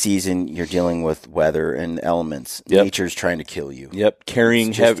 late season, you're dealing with weather and elements. Yep. Nature's trying to kill you. Yep,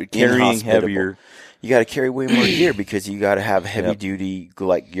 carrying heavier. You got to carry way more gear because you got to have heavy duty,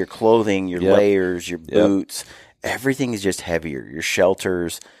 like your clothing, your layers, your boots. Everything is just heavier. Your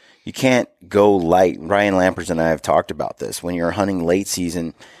shelters. You can't go light. Ryan Lampers and I have talked about this. When you're hunting late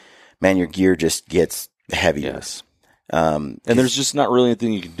season, man, your gear just gets heavier. Yes. And there's just not really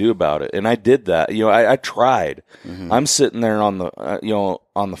anything you can do about it. And I did that. You know, I tried. Mm-hmm. I'm sitting there on the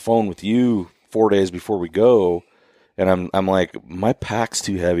on the phone with you 4 days before we go, and I'm like, my pack's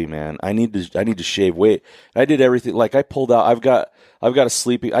too heavy, man. I need to shave weight. I did everything. Like I pulled out. I've got a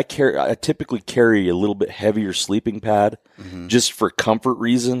sleeping. I typically carry a little bit heavier sleeping pad, just for comfort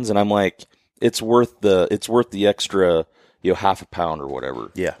reasons. And I'm like, it's worth the extra, half a pound or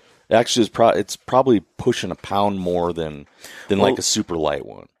whatever. Yeah. Actually, it's probably pushing a pound more than like a super light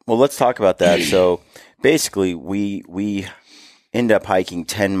one. Well, let's talk about that. So basically, we end up hiking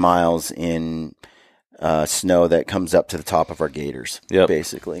 10 miles in snow that comes up to the top of our gators,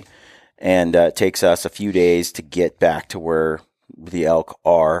 basically. And it takes us a few days to get back to where the elk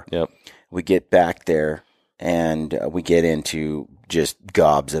are. Yep. We get back there, and we get into just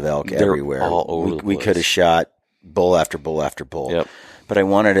gobs of elk everywhere. All over the place. We could have shot bull after bull after bull. Yep. But I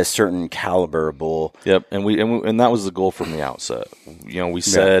wanted a certain caliber of bull. Yep, and that was the goal from the outset. We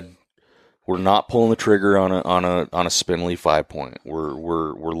said we're not pulling the trigger on a spindly 5-point.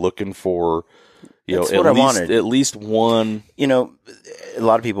 We're looking for at least one. A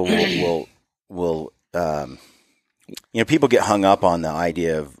lot of people will people get hung up on the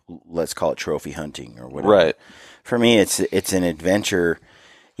idea of, let's call it trophy hunting or whatever. Right. For me, it's an adventure.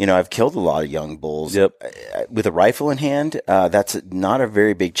 I've killed a lot of young bulls. Yep. With a rifle in hand. That's not a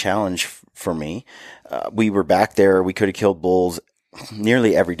very big challenge for me. We were back there. We could have killed bulls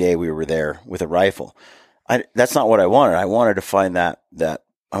nearly every day we were there with a rifle. That's not what I wanted. I wanted to find that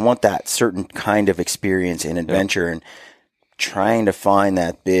I want that certain kind of experience in adventure, and trying to find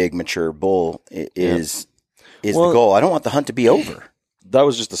that big mature bull is the goal. I don't want the hunt to be over. That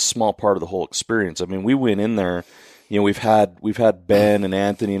was just a small part of the whole experience. I mean, we went in there. We've had Ben and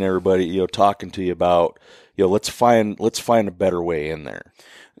Anthony and everybody, talking to you about, let's find a better way in there.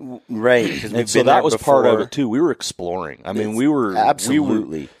 Right. And so that was part of it too. We were exploring. I mean,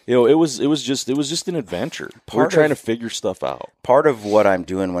 absolutely. It was just an adventure. We were trying to figure stuff out. Part of what I'm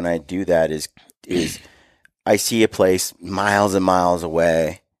doing when I do that is I see a place miles and miles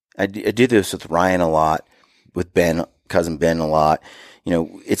away. I do this with Ryan a lot, with Ben, cousin Ben a lot.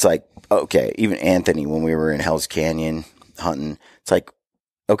 It's like, okay, even Anthony, when we were in Hell's Canyon hunting, it's like,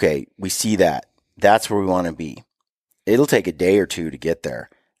 okay, we see that. That's where we want to be. It'll take a day or two to get there.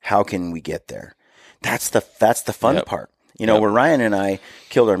 How can we get there? That's the fun part. Where Ryan and I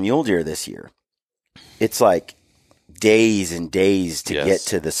killed our mule deer this year, it's like days and days to get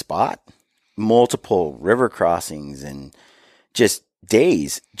to the spot. Multiple river crossings and just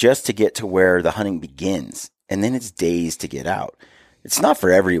days just to get to where the hunting begins. And then it's days to get out. It's not for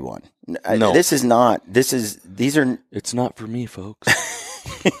everyone. No. It's not for me, folks.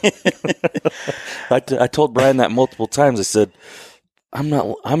 I told Brian that multiple times. I said, I'm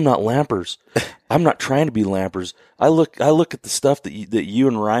not Lampers. I'm not trying to be Lampers. I look at the stuff that you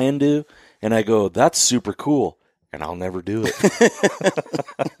and Ryan do, and I go, that's super cool, and I'll never do it.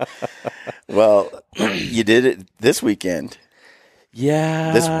 Well, you did it this weekend.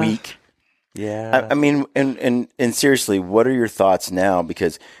 Yeah. This week. Yeah. I mean, and seriously, what are your thoughts now?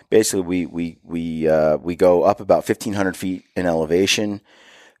 Because basically we go up about 1,500 feet in elevation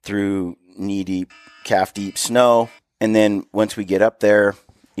through knee deep, calf deep snow. And then once we get up there,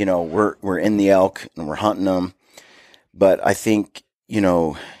 we're in the elk and we're hunting them. But I think,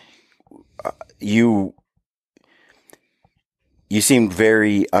 you seemed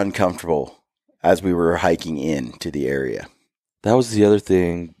very uncomfortable as we were hiking into the area. That was the other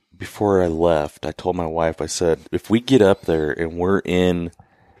thing. Before I left, I told my wife, I said, if we get up there and we're in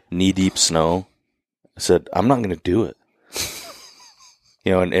knee-deep snow, I said, I'm not going to do it.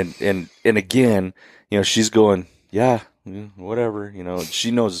 And again, she's going, yeah, whatever. She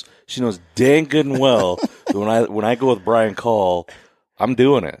knows dang good and well that when I go with Brian Call, I'm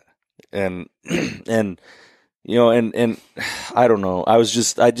doing it. And I don't know. I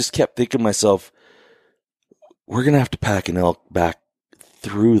just kept thinking to myself, we're going to have to pack an elk back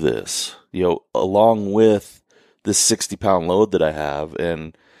through this, along with this 60-pound load that I have.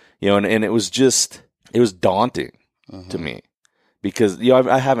 And, and it was daunting to me because,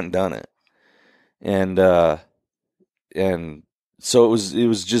 I haven't done it. And so it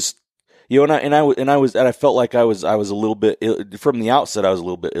was just, I felt like I was a little bit from the outset. I was a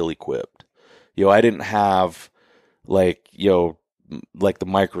little bit ill-equipped. I didn't have like like the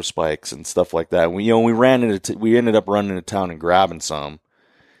micro spikes and stuff like that. We we ended up running into town and grabbing some,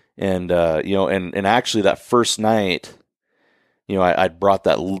 and and actually that first night, I brought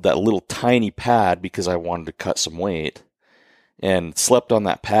that little tiny pad because I wanted to cut some weight, and slept on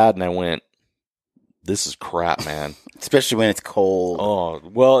that pad, and I went, this is crap, man. Especially when it's cold. Oh,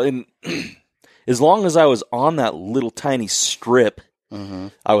 well, and as long as I was on that little tiny strip,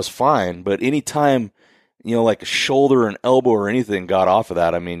 I was fine. But anytime, like a shoulder or an elbow or anything got off of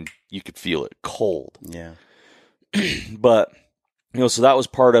that, I mean, you could feel it cold. Yeah. But, so that was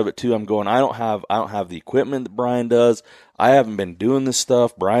part of it too. I'm going, I don't have the equipment that Brian does. I haven't been doing this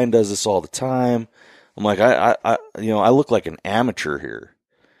stuff. Brian does this all the time. I'm like, I look like an amateur here.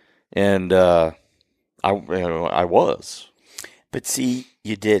 And, I was. But see,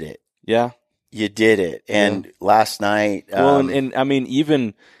 you did it. Yeah. You did it. And last night. Well, and I mean,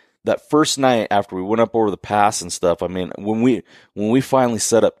 even that first night after we went up over the pass and stuff, I mean, when we finally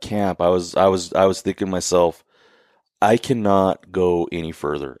set up camp, I was thinking to myself, I cannot go any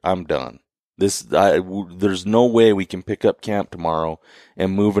further. I'm done. There's no way we can pick up camp tomorrow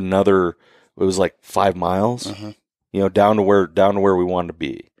and move another, it was like 5 miles, down to where we wanted to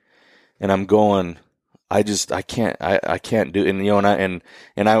be. And I'm going, I can't do it. And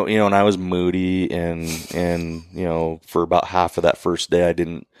I was moody and for about half of that first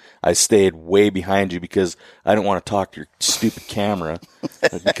day, I stayed way behind you because I didn't want to talk to your stupid camera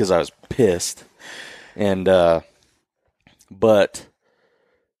because I was pissed. And, but,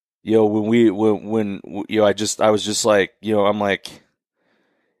 when I was just like, I'm like,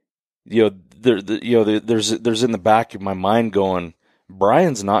 there's in the back of my mind going,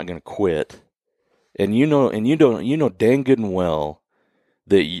 Brian's not going to quit. And you know dang good and well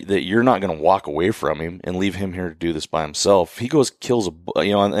that you're not going to walk away from him and leave him here to do this by himself. He goes, kills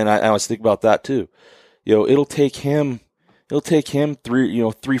and I was thinking about that too. It'll take him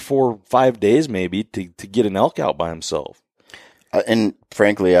 3, 4, 5 days maybe to get an elk out by himself. And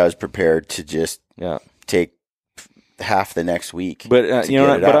frankly, I was prepared to just take half the next week. But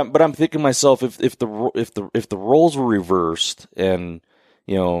I'm thinking to myself, if the roles were reversed, and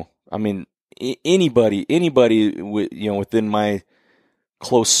I mean, anybody within my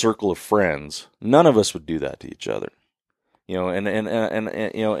close circle of friends, none of us would do that to each other. And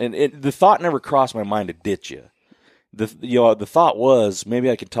the thought never crossed my mind to ditch you. The thought was maybe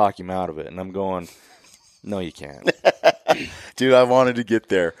I could talk him out of it, and I'm going, no, you can't. Dude, I wanted to get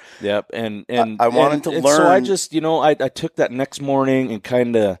there. Yep, and I wanted to learn. So I just, I took that next morning and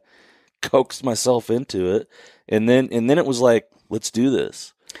kind of coaxed myself into it, and then it was like, let's do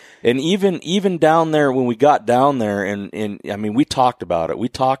this. And even down there, when we got down there, and I mean, we talked about it. We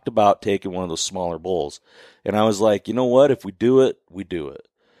talked about taking one of those smaller bulls, and I was like, you know what? If we do it, we do it,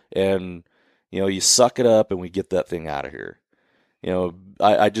 and you suck it up, and we get that thing out of here.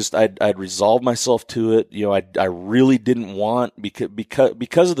 I'd resolved myself to it. I really didn't want,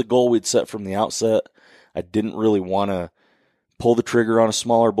 because of the goal we'd set from the outset, I didn't really want to pull the trigger on a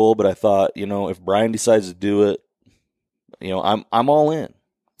smaller bull, but I thought, if Brian decides to do it, I'm all in.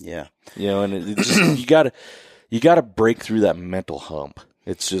 Yeah. And it just, you gotta break through that mental hump.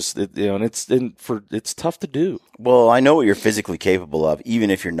 It's just, it's tough to do. Well, I know what you're physically capable of, even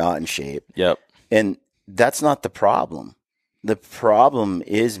if you're not in shape. Yep. And that's not the problem. The problem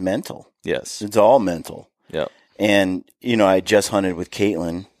is mental. Yes. It's all mental. Yep. And, I just hunted with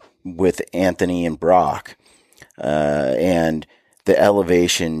Caitlin, with Anthony and Brock, and the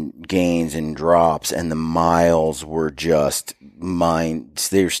elevation gains and drops and the miles were just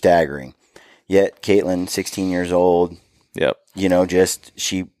they were staggering. Yet Caitlin, 16 years old, yep.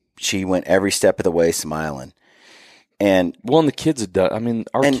 She went every step of the way smiling. And the kids have done, I mean,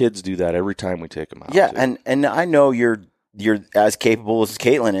 our kids do that every time we take them out. Yeah. Too. And I know you're as capable as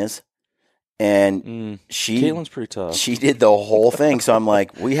Caitlin is. And Caitlin's pretty tough. She did the whole thing. So I'm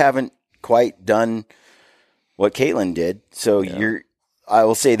like, we haven't quite done what Caitlin did. So I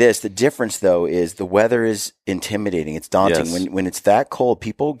will say this, the difference though is the weather is intimidating. It's daunting. Yes. When it's that cold,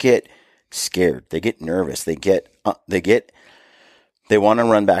 people get scared. They get nervous. They want to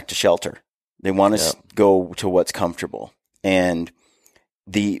run back to shelter. They want to go to what's comfortable. And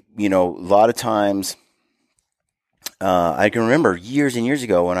a lot of times, I can remember years and years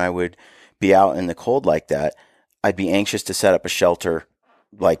ago when I would be out in the cold like that, I'd be anxious to set up a shelter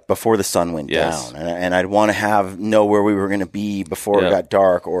like before the sun went down, and I'd want to know where we were going to be before it got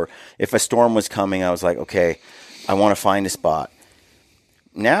dark, or if a storm was coming, I was like, okay, I want to find a spot.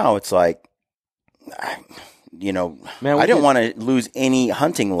 Now it's like, Man, I didn't want to lose any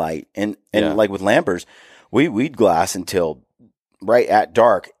hunting light. And like with lampers, we'd glass until right at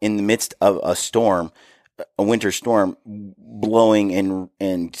dark in the midst of a storm, a winter storm blowing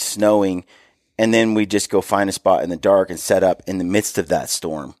and snowing. And then we just go find a spot in the dark and set up in the midst of that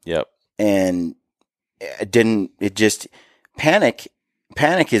storm. Yep. And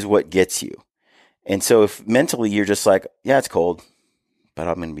panic is what gets you. And so if mentally you're just like, yeah, it's cold, but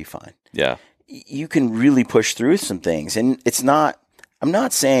I'm going to be fine. Yeah. You can really push through some things. And I'm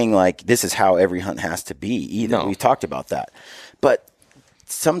not saying like this is how every hunt has to be either. No. We've talked about that. But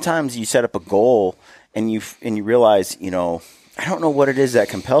sometimes you set up a goal and you realize, I don't know what it is that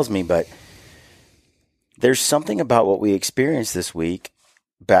compels me, but there's something about what we experienced this week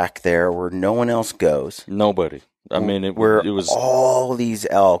back there where no one else goes. Nobody. I mean, it was all these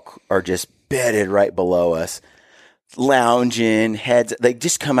elk are just bedded right below us, lounging, heads. They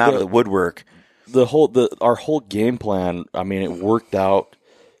just come out of the woodwork. Our whole game plan. I mean, it worked out.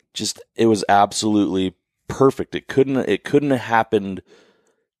 It was absolutely perfect. It couldn't have happened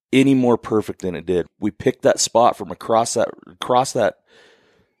any more perfect than it did. We picked that spot from across that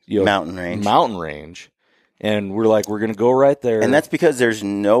mountain range. And we're like, we're going to go right there. And that's because there's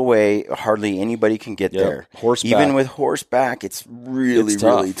no way hardly anybody can get there. Horseback. Even with horseback, it's really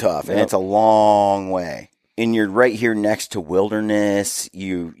tough. And it's a long way. And you're right here next to wilderness.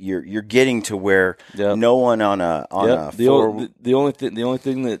 You're getting to where no one on a the only thing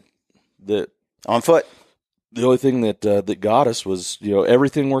that on foot. The only thing that got us was,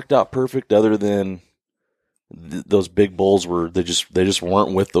 everything worked out perfect other than those big bulls they just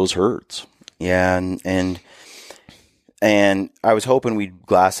weren't with those herds. Yeah, and I was hoping we'd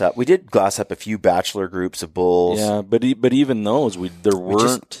glass up. We did glass up a few bachelor groups of bulls. Yeah, but even those, there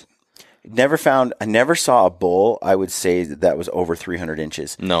weren't. I never saw a bull, I would say, that was over 300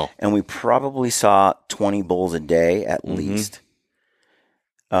 inches. No. And we probably saw 20 bulls a day at least.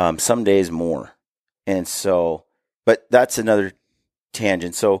 Some days more. And so, but that's another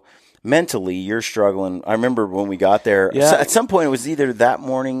tangent. So mentally, you're struggling. I remember when we got there, at some point it was either that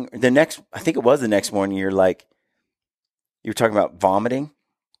morning, I think it was the next morning, you're talking about vomiting.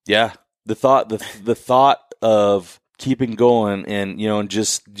 Yeah. The thought of keeping going and,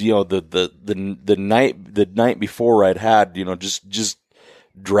 the night before I'd had, just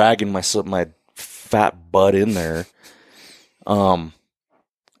dragging my fat butt in there.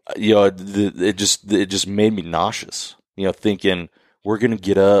 It just made me nauseous, thinking we're going to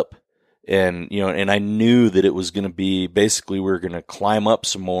get up and, and I knew that it was going to be basically we were going to climb up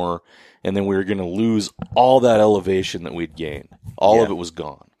some more and then we were going to lose all that elevation that we'd gained. All of it was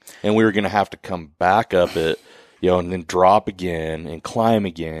gone. And we were going to have to come back up it, and then drop again and climb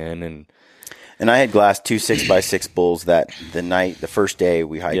again. And I had glassed 2 6x6 bulls the first day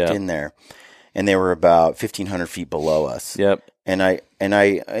we hiked in there, and they were about 1,500 feet below us. Yep. And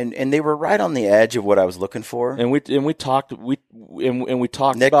they were right on the edge of what I was looking for. And we talked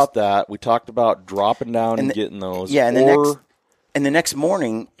about that. We talked about dropping down and getting those. Yeah, and the next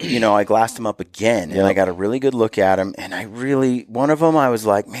morning, I glassed them up again, and I got a really good look at them. And one of them, I was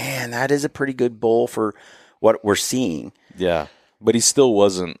like, man, that is a pretty good bull for what we're seeing. Yeah, but he still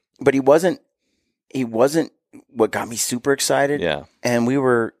wasn't. But he wasn't what got me super excited. Yeah. And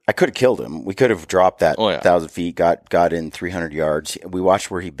I could have killed him. We could have dropped that 1,000 feet, got in 300 yards. We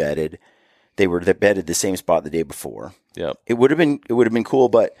watched where he bedded. They bedded the same spot the day before. Yep. It would have been cool,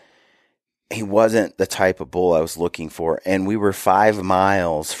 but he wasn't the type of bull I was looking for. And we were 5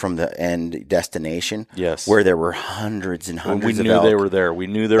 miles from the end destination. Yes. Where there were hundreds and hundreds of elk. We knew they were there. We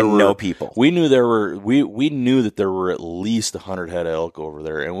knew there were no people. We knew we knew that there were at least 100 head of elk over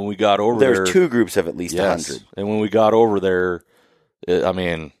there. And when we got over there, there was 2 groups of at least 100. And when we got over there,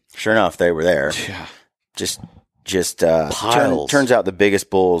 sure enough, they were there. Yeah. Just piles. Turns out the biggest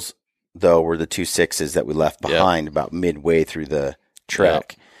bulls though were the 2 6s that we left behind about midway through the trek.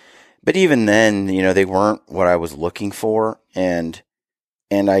 Yep. But even then, they weren't what I was looking for, and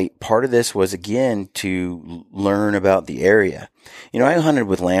part of this was again to learn about the area. I hunted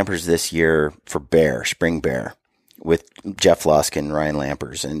with Lampers this year for spring bear, with Jeff Lusk and Ryan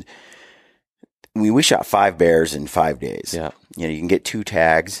Lampers, and we shot 5 bears in 5 days. Yeah, you can get 2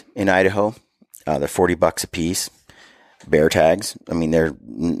 tags in Idaho. They're $40 a piece. Bear tags. They're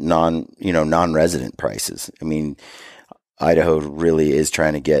non-resident prices. Idaho really is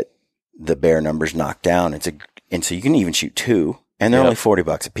trying to get the bear numbers knocked down. And so you can even shoot 2, and they're only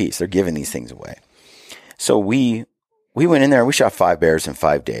 $40 a piece. They're giving these things away. So we went in there and we shot 5 bears in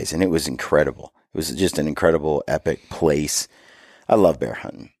 5 days, and it was incredible. It was just an incredible, epic place. I love bear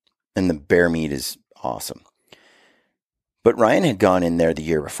hunting, and the bear meat is awesome. But Ryan had gone in there the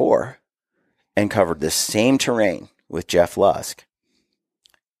year before, and covered the same terrain with Jeff Lusk,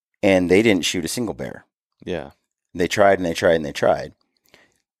 and they didn't shoot a single bear. Yeah. They tried and they tried and they tried.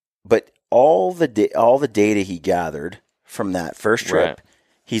 But all the data he gathered from that first trip, Right.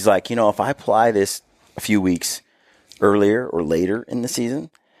 he's like, if I apply this a few weeks earlier or later in the season,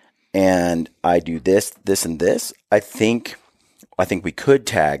 and I do this, this, and this, I think we could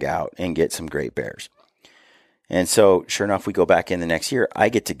tag out and get some great bears. And so, sure enough, we go back in the next year. I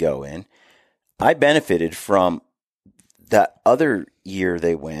get to go in. I benefited from that other year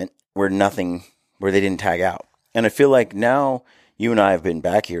they went where they didn't tag out. And I feel like now you and I have been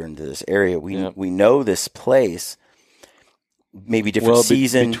back here into this area. We know this place. Maybe different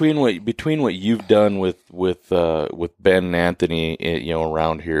season between what you've done with Ben and Anthony,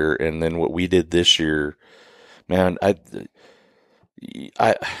 around here, and then what we did this year, man,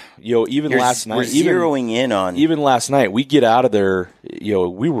 even last night, we're zeroing in on even last night, we get out of there.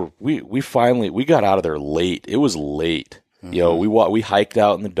 We finally got out of there late. It was late. Mm-hmm. We hiked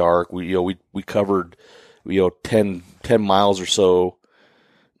out in the dark. We covered 10 miles or so,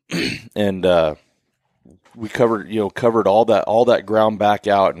 and we covered all that ground back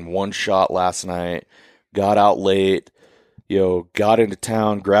out in one shot last night. Got out late, got into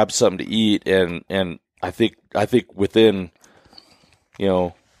town, grabbed something to eat, and I think within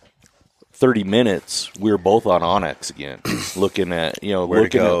 30 minutes we were both on Onyx again, looking at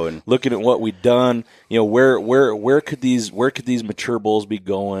looking at what we'd done. Where could these mature bulls be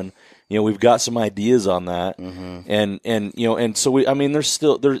going? We've got some ideas on that, and so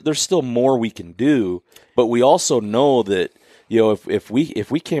there's still more we can do, but we also know that if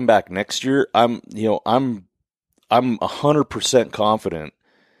we came back next year, I'm 100% confident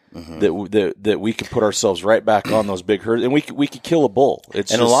that we could put ourselves right back on those big herds, and we could kill a bull.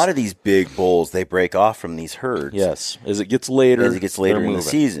 A lot of these big bulls, they break off from these herds. Yes, as it gets later in the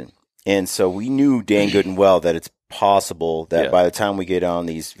season, and so we knew dang good and well that it's possible that by the time we get on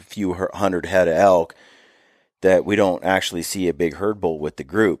these few hundred head of elk, that we don't actually see a big herd bull with the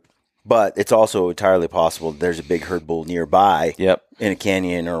group. But it's also entirely possible that there's a big herd bull nearby in a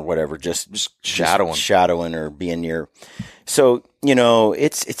canyon or whatever, just shadowing or being near. So,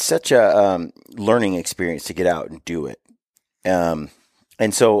 it's such a learning experience to get out and do it. And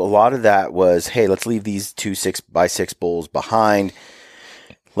so a lot of that was, hey, let's leave these 2 6x6 bulls behind.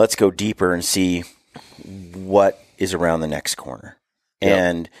 Let's go deeper and see what is around the next corner. Yep.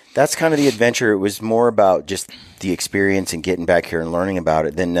 And that's kind of the adventure. It was more about just the experience and getting back here and learning about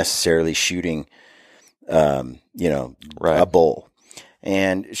it than necessarily shooting, a bull.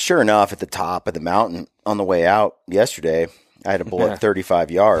 And sure enough, at the top of the mountain on the way out yesterday, I had a bull at 35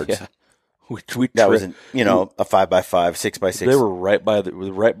 yards. Yeah. That was, a 5x5, 6x6. They were right by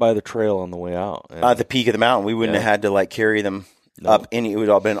the trail on the way out. At the peak of the mountain, we wouldn't have had to carry them up. It would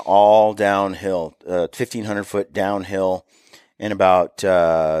have been all downhill, 1,500 foot downhill, in about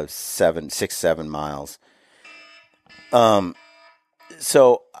 6-7 miles.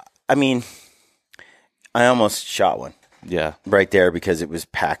 So I almost shot one. Yeah, right there because it was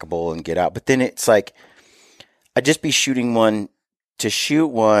packable and get out. But then it's like I'd just be shooting one to shoot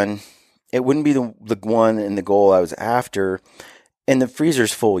one. It wouldn't be the one and the goal I was after. And the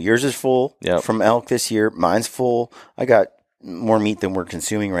freezer's full. Yours is full from elk this year. Mine's full. I got more meat than we're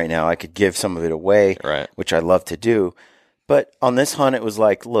consuming right now. I could give some of it away, which I love to do. But on this hunt, it was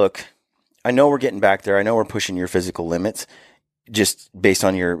like, look, I know we're getting back there. I know we're pushing your physical limits just based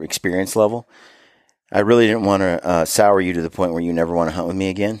on your experience level. I really didn't want to sour you to the point where you never want to hunt with me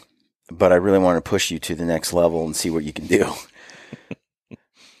again, but I really want to push you to the next level and see what you can do.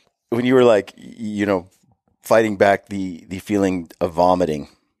 When you were fighting back the feeling of vomiting,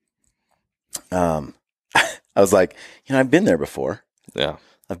 I was like, I've been there before. Yeah.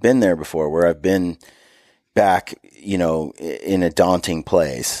 I've been there before where I've been back, in a daunting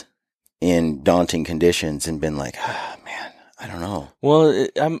place, in daunting conditions, and been like, man, I don't know. Well,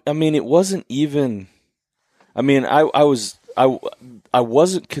 it wasn't even. I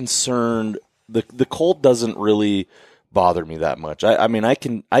wasn't concerned. The cold doesn't really bother me that much. I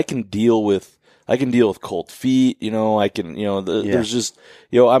can deal with cold feet. There's just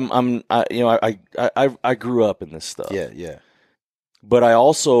I grew up in this stuff. Yeah. But I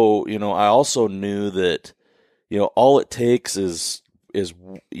also knew that all it takes is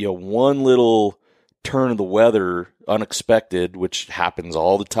one little turn of the weather, unexpected, which happens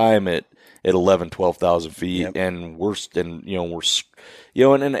all the time at 12,000 feet, and we're and we're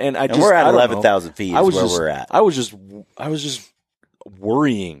at 11,000 feet. We're at. I was just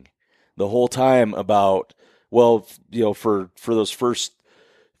worrying the whole time about for those first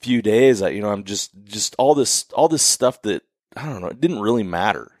few days, I'm just all this stuff that I don't know. It didn't really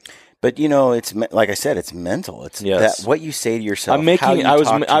matter. But it's like I said, it's mental. It's that what you say to yourself.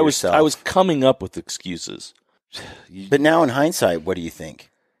 I was coming up with excuses. But now in hindsight, what do you think?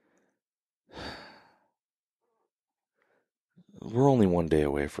 We're only one day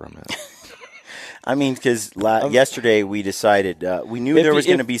away from it. I mean, because yesterday we decided we knew there was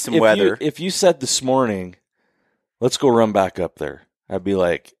going to be some weather. If you said this morning, let's go run back up there, I'd be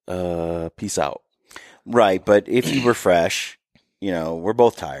like, peace out. Right, but if you were fresh, we're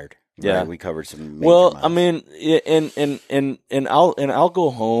both tired. Yeah, right? We covered some. Major miles. I mean, and I'll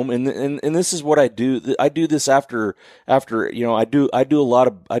go home, and this is what I do. I do this after I do a lot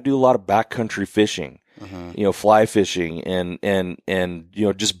of backcountry fishing. Fly fishing and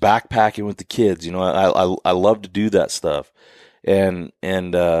just backpacking with the kids. I love to do that stuff. And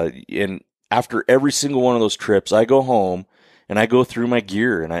after every single one of those trips, I go home and I go through my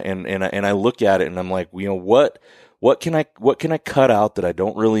gear and I look at it and I'm like, what can I cut out that I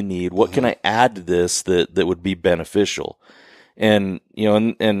don't really need? What can I add to this that would be beneficial? And I'll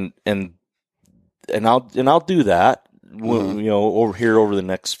do that. Over here over the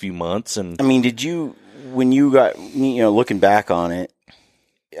next few months. And I mean, did you, when you got, looking back on it,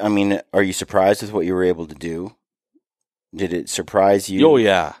 I mean, are you surprised with what you were able to do? Did it surprise you? Oh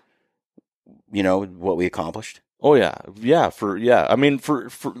yeah. What we accomplished? Oh yeah. I mean, for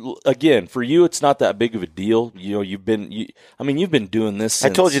you, it's not that big of a deal. You've been doing this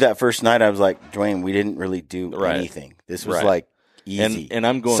since, I told you that first night. I was like, Duane, we didn't really do anything. This was like easy. And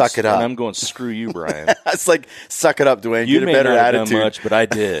I'm going, suck it up. And I'm going, screw you, Brian. It's like, suck it up, Duane. You Get may a better not have attitude. done much, but I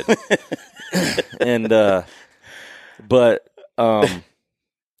did. And I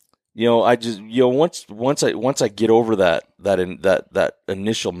just once I get over that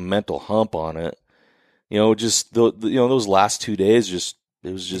initial mental hump on it, just those last 2 days,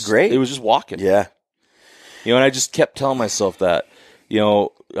 it was just great. It was just walking. Yeah. And I just kept telling myself that,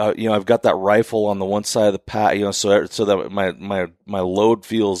 I've got that rifle on the one side of the pack, so that my load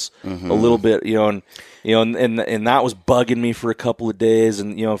feels a little bit, and that was bugging me for a couple of days.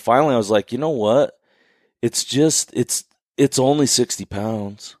 And, finally I was like, you know what? It's only 60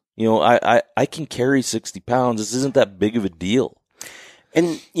 pounds. I can carry 60 pounds. This isn't that big of a deal.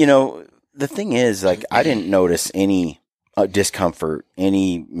 And, the thing is, like, I didn't notice any discomfort,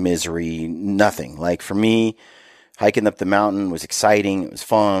 any misery, nothing. Like, for me, hiking up the mountain was exciting. It was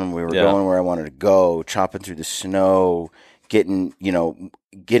fun. We were going where I wanted to go, chopping through the snow, getting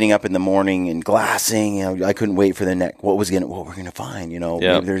up in the morning and glassing. I couldn't wait for what we're going to find,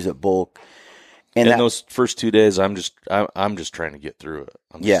 maybe there's a bulk. And those first 2 days, I'm just trying to get through it.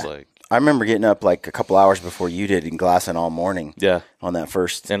 I'm just like, I remember getting up like a couple hours before you did and glassing all morning. Yeah. On that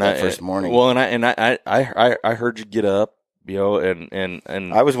first morning. Well, I heard you get up,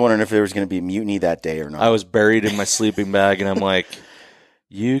 and I was wondering if there was going to be a mutiny that day or not. I was buried in my sleeping bag, and I'm like,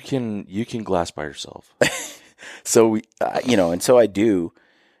 you can glass by yourself. So we, and so I do,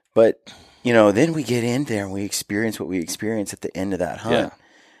 but then we get in there and we experience what we experience at the end of that hunt. Yeah.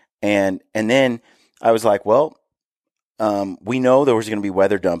 And then I was like, well, we know there was going to be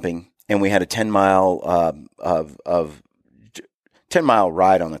weather dumping, and we had a 10-mile 10-mile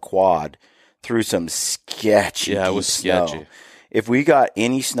ride on the quad through some sketchy. Yeah, it was sketchy. Snow. If we got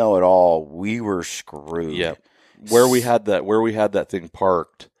any snow at all, we were screwed. Yeah, where we had that thing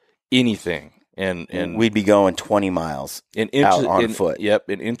parked, anything, and we'd be going 20 miles out on foot. Yep,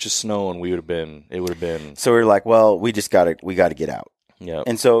 an inch of snow, and it would have been. So we were like, well, we got to get out. Yeah,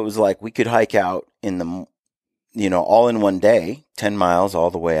 and so it was like we could hike out in the. All in one day, 10 miles all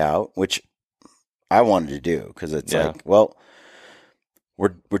the way out, which I wanted to do because it's like, well, we're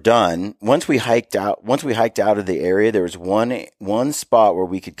done. Once we hiked out of the area, there was one spot where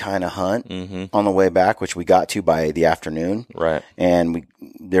we could kind of hunt on the way back, which we got to by the afternoon. Right. And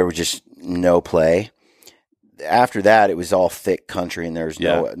there was just no play. After that, it was all thick country and there was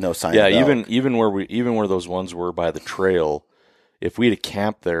no sign of elk. even where those ones were by the trail. If we'd have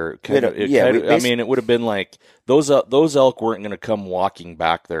camped there, it would have been like those elk weren't going to come walking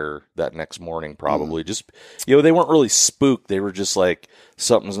back there that next morning. Probably just they weren't really spooked. They were just like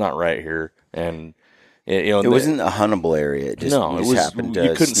something's not right here, and it wasn't a huntable area. It was happened to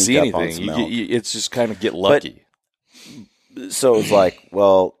you couldn't see sneak up anything. on some elk. It's just kind of get lucky. So it was like,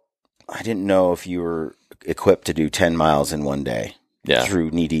 well, I didn't know if you were equipped to do 10 miles in one day through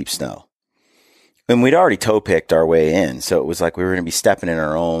knee deep snow. And we'd already toe picked our way in, so it was like we were going to be stepping in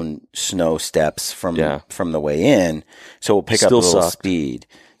our own snow steps from the way in. So we'll pick up a little speed.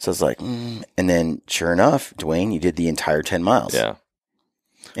 So it's like, and then sure enough, Duane, you did the entire 10 miles. Yeah.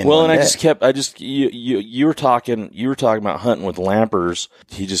 Well, and you were talking about hunting with lampers.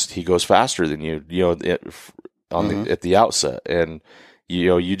 He goes faster than you, at the outset, and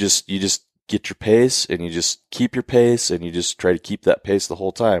you just get your pace, and you just keep your pace, and you just try to keep that pace the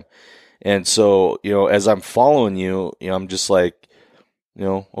whole time. And so, as I'm following you, I'm just like,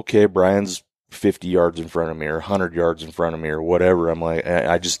 okay, Brian's 50 yards in front of me or 100 yards in front of me or whatever. I'm like,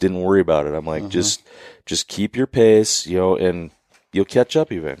 I just didn't worry about it. I'm like, just keep your pace, and you'll catch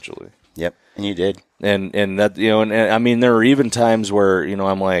up eventually. Yep. And you did. And that, and I mean, there are even times where,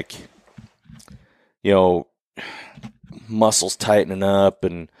 I'm like, muscles tightening up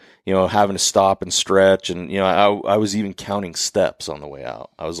and, having to stop and stretch. And, I was even counting steps on the way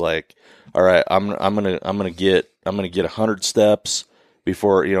out. I was like, all right, I'm going to get 100 steps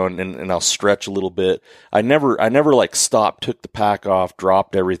before, and I'll stretch a little bit. I never like stopped, took the pack off,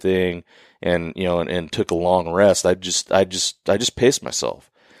 dropped everything and, and took a long rest. I just paced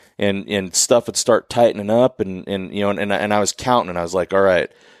myself and stuff would start tightening up and I was counting and I was like, all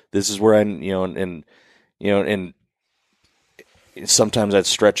right, this is where and sometimes I'd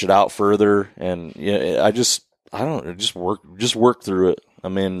stretch it out further and just work through it. I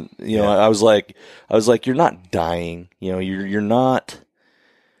mean, I was like, you're not dying, you're not,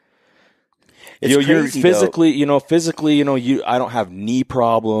 It's you're crazy, physically, I don't have knee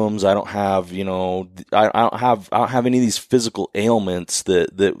problems. I don't have, I don't have any of these physical ailments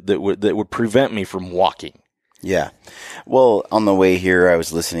that would prevent me from walking. Yeah. Well, on the way here, I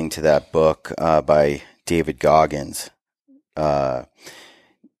was listening to that book by David Goggins,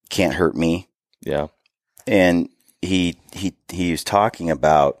 Can't Hurt Me. Yeah. And he was talking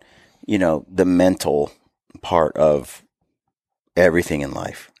about, the mental part of everything in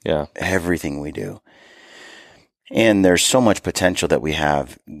life. Yeah. Everything we do. And there's so much potential that we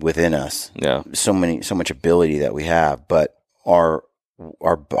have within us. Yeah. So much ability that we have, but our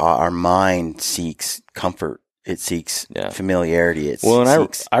mind seeks comfort. It seeks familiarity.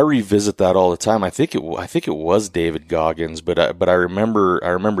 I revisit that all the time. I think it was David Goggins, but I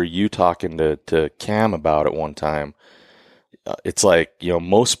remember you talking to Cam about it one time. It's like,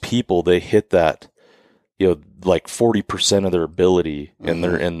 most people, they hit that, like 40% of their ability and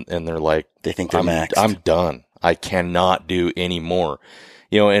they're like, they think they're maxed. I'm done. I cannot do any more.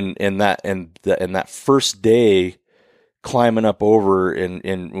 And that first day climbing up over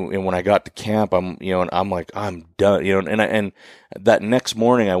and when I got to camp, I'm like, I'm done, and that next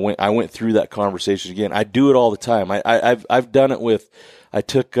morning I went through that conversation again. I do it all the time. I've done it with, I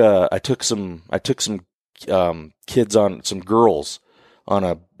took some kids on, some girls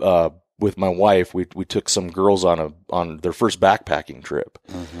on with my wife. We took some girls on their first backpacking trip,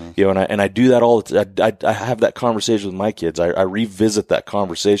 and I do that all the time. I have that conversation with my kids. I revisit that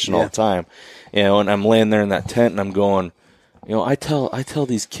conversation all the time, and I'm laying there in that tent and I'm going, I tell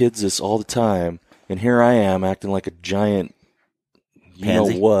these kids this all the time, and here I am acting like a giant,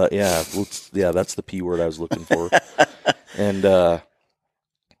 pansy. What? Yeah, that's the P word I was looking for, and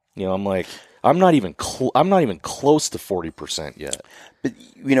I'm like, I'm not even close to 40% yet. But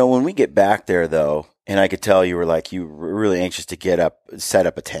when we get back there though, and I could tell you were really anxious to set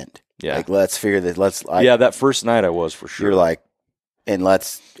up a tent. Yeah. Like, let's figure this. That first night I was, for sure. You're like, and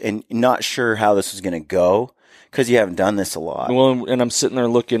not sure how this is going to go because you haven't done this a lot. Well, and I'm sitting there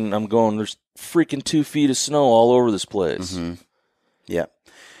looking, I'm going, there's freaking 2 feet of snow all over this place. Mm-hmm. Yeah.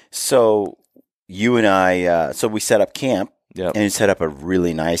 So you and I, we set up camp. Yep. And set up a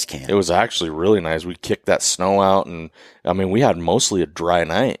really nice camp. It was actually really nice. We kicked that snow out, and I mean, we had mostly a dry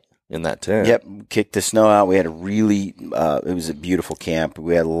night in that tent. Yep, kicked the snow out. We had it was a beautiful camp.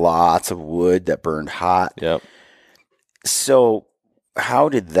 We had lots of wood that burned hot. Yep. So how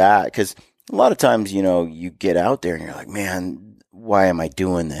did that, because a lot of times, you get out there and you're like, man, why am I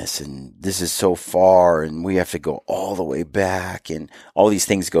doing this? And this is so far, and we have to go all the way back, and all these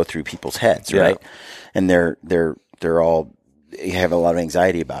things go through people's heads, right? And they're all, you have a lot of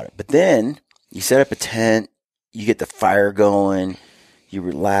anxiety about it. But then you set up a tent, you get the fire going, you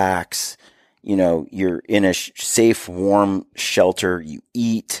relax, you're in a safe, warm shelter, you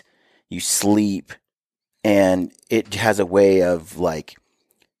eat, you sleep, and it has a way of like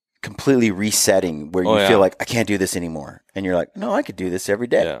completely resetting where you feel like, I can't do this anymore. And you're like, no, I could do this every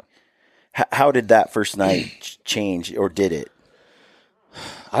day. Yeah. How did that first night change, or did it?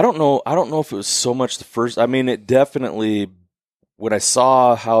 I don't know if it was so much the first. I mean, it definitely, when I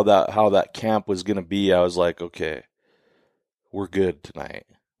saw how that camp was going to be, I was like, okay, we're good tonight,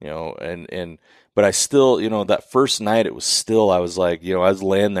 but I still, that first night, it was still, I was like, I was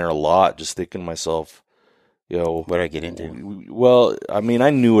laying there a lot, just thinking to myself, what did I get into? Well, I mean, I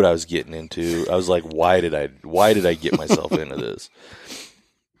knew what I was getting into. I was like, why did I get myself into this?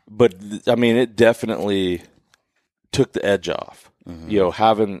 But I mean, it definitely took the edge off.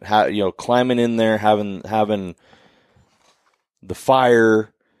 Mm-hmm. Climbing in there, having the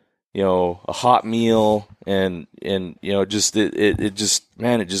fire, a hot meal, and just it just,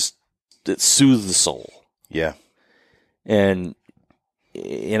 man, it soothed the soul. Yeah. And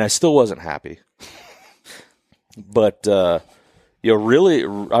I still wasn't happy. But really,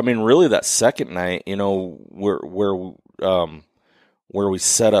 I mean, really, that second night, where we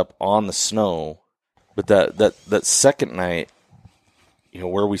set up on the snow, but that second night,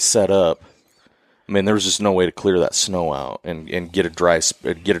 where we set up, I mean, there was just no way to clear that snow out and get a dry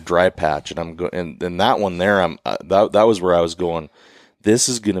patch. And and that one there, that was where I was going, this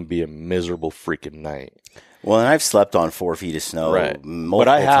is going to be a miserable freaking night. Well, and I've slept on 4 feet of snow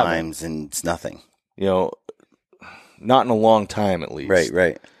multiple times, and it's nothing. Not in a long time, at least.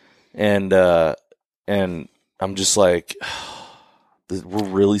 Right. And I'm just like, we're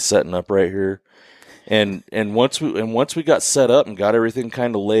really setting up right here. And once we got set up and got everything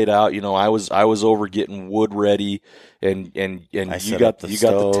kind of laid out, I was over getting wood ready, and you got the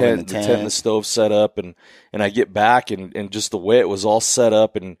tent and the stove set up, and I get back and just the way it was all set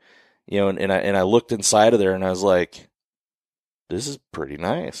up, and and I looked inside of there, and I was like, this is pretty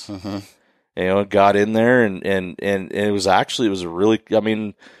nice. Mm-hmm. Got in there, and it was a really, I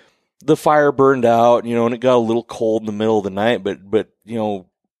mean, the fire burned out, and it got a little cold in the middle of the night, but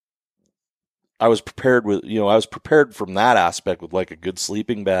I was prepared from that aspect with like a good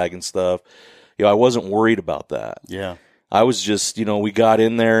sleeping bag and stuff. I wasn't worried about that. Yeah. I was just, we got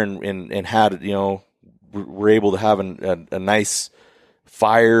in there and had, we're able to have a nice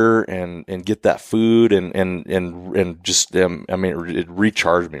fire and get that food and just, I mean, it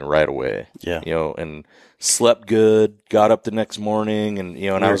recharged me right away. Yeah. And slept good, got up the next morning, and,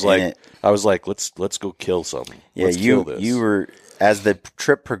 and I was like, let's go kill something. Yeah. Let's kill this. You were, as the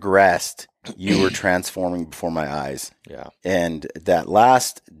trip progressed, you were transforming before my eyes. Yeah. And that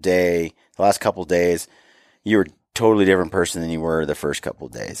last day, the last couple of days, you were a totally different person than you were the first couple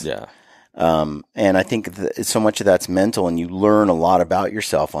of days. Yeah. And I think so much of that's mental, and you learn a lot about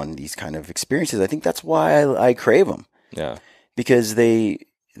yourself on these kind of experiences. I think that's why I crave them. Yeah. Because there's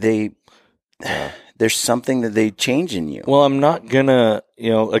something that they change in you. Well, I'm not gonna,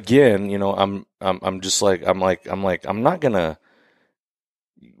 again, I'm just like, I'm not gonna.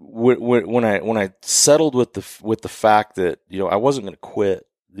 When I settled with the fact that I wasn't going to quit,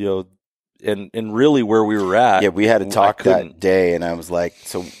 and really where we were at, yeah, we had a talk that day, and I was like,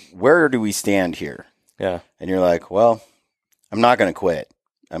 so where do we stand here? Yeah, and you're like, well, I'm not going to quit.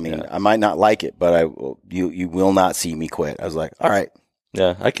 I mean, I might not like it, but you will not see me quit. I was like, all right,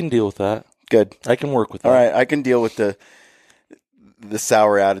 yeah, I can deal with that. Good, I can work with that. All right, I can deal with the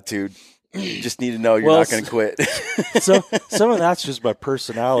sour attitude. You just need to know you're not going to quit. So some of that's just my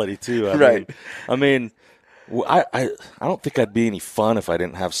personality too. I mean, I don't think I'd be any fun if I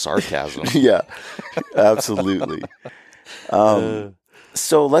didn't have sarcasm. Yeah, absolutely.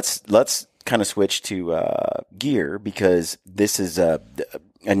 So let's kind of switch to gear, because this is a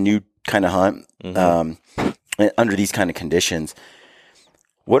new kind of hunt. Mm-hmm. Under these kind of conditions.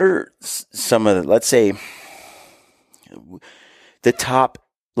 What are some of the, let's say, the top,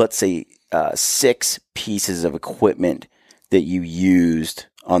 let's say, 6 pieces of equipment that you used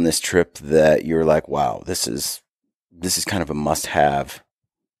on this trip that you're like, wow, this is kind of a must-have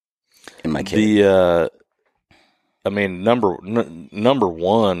in my kit? I mean, number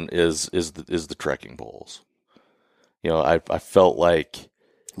one is the trekking poles. I felt like,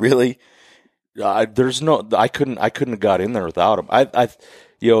 really, I couldn't have got in there without them.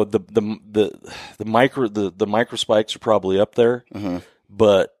 The micro spikes are probably up there, mm-hmm.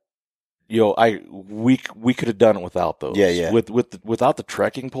 but we could have done it without those. Yeah. Without the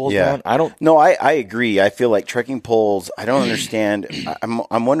trekking poles, yeah. man, I don't. No, I agree. I feel like trekking poles, I don't understand.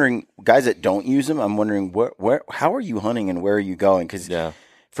 I'm wondering, guys that don't use them, I'm wondering how are you hunting and where are you going? Because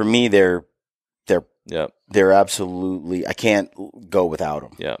for me, they're absolutely, I can't go without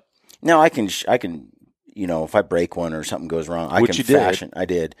them. Yeah. Now I can, if I break one or something goes wrong, I can fashion. I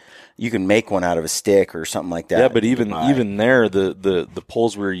did. You can make one out of a stick or something like that. Yeah, but even there, the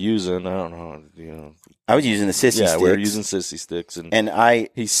poles we were using, I don't know. I was using the sissy sticks. Yeah, we were using sissy sticks, and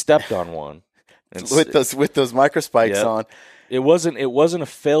he stepped on one with those micro spikes on. It wasn't a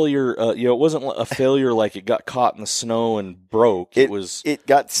failure. It wasn't a failure like it got caught in the snow and broke. It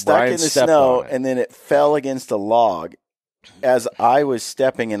got stuck in the snow and then it fell against a log. As I was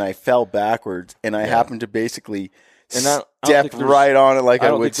stepping and I fell backwards, and I happened to basically step right on it like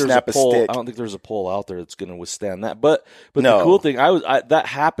I would snap a stick. I don't think there's a pole out there that's going to withstand that. But no. The cool thing, that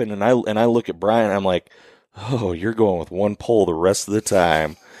happened, and I look at Brian, and I'm like, oh, you're going with one pole the rest of the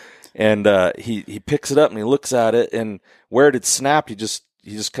time. And he picks it up and he looks at it, and where it had snapped, he just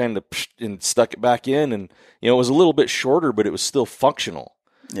kind of and stuck it back in, and it was a little bit shorter, but it was still functional.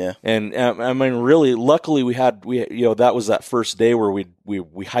 Yeah. And I mean, really, luckily we that was that first day where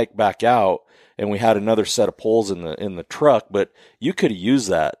we hiked back out, and we had another set of poles in the truck, but you could have used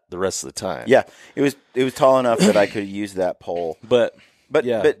that the rest of the time. Yeah, it was tall enough that I could use that pole. But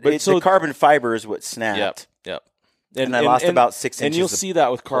the carbon fiber is what snapped. Yep. And I lost about 6 inches. And you'll see that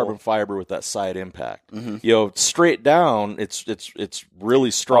with carbon fiber with that side impact. Mm-hmm. Straight down, it's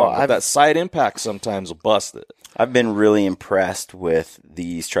really strong. But that side impact sometimes will bust it. I've been really impressed with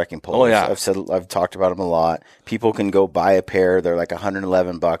these trekking poles. Oh, yeah. I've talked about them a lot. People can go buy a pair. They're like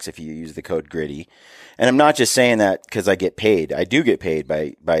 $111 if you use the code Gritty. And I'm not just saying that because I get paid. I do get paid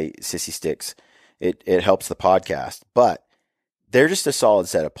by Sissy Sticks. It helps the podcast, but they're just a solid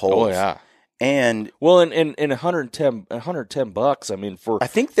set of poles. Oh yeah. And well, in $110, I mean, I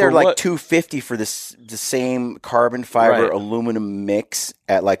think they're like $250 for the same carbon fiber aluminum mix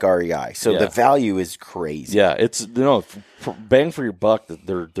at like REI. So the value is crazy. Yeah, it's bang for your buck.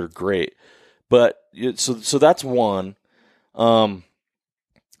 They're great. But so that's one.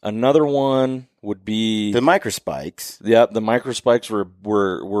 Another one would be the microspikes. Yeah, the microspikes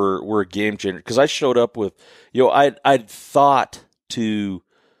were a game changer because I showed up with I'd thought to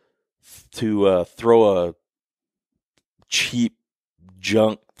throw a cheap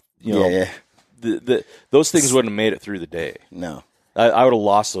junk, those things wouldn't have made it through the day. No, I would have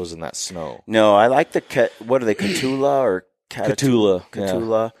lost those in that snow. No, I like what are they, Catula or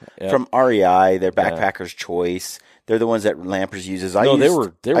Catula from REI. They're Backpacker's Choice. They're the ones that Lampers uses. I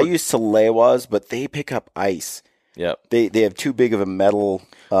use Salewas, but they pick up ice. Yep. They have too big of a metal.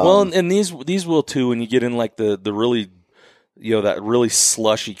 And these will too. When you get in like the really, that really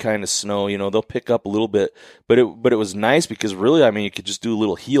slushy kind of snow, they'll pick up a little bit. But it was nice because really, I mean, you could just do a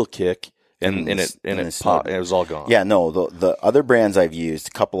little heel kick and it popped, and it was all gone. Yeah, no, the other brands I've used,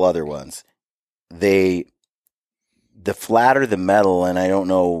 a couple other ones, the flatter the metal, and I don't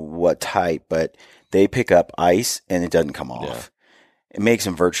know what type, but they pick up ice and it doesn't come off. Yeah. It makes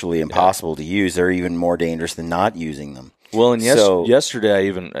them virtually impossible to use. They're even more dangerous than not using them. Well, and yesterday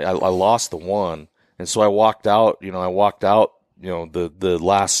I lost the one, and so I walked out. The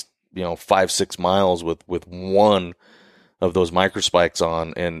last 5-6 miles with one of those microspikes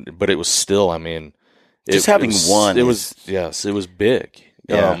on, but it was still. I mean, having one. It was big.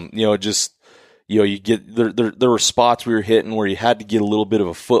 Yeah. You get there were spots we were hitting where you had to get a little bit of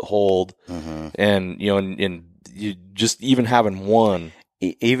a foothold, and you just even having one,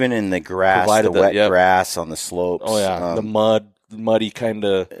 even in the grass, the wet grass on the slopes. Oh yeah, the muddy kind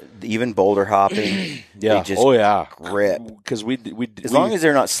of, even boulder hopping. Yeah. Grip because we as long as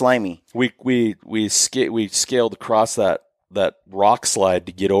they're not slimy. We scaled across that rock slide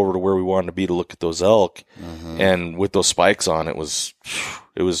to get over to where we wanted to be to look at those elk, and with those spikes on, it was.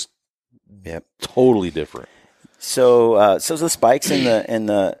 Yep, totally different. So the spikes in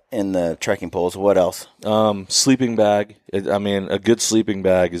the trekking poles. What else? Sleeping bag. A good sleeping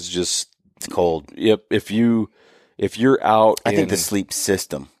bag is just, it's cold. Yep. If you're out, I think the sleep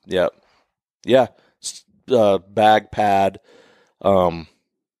system. Yep. Yeah. Bag pad. So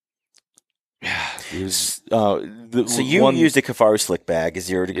you used a Kafaru slick bag, a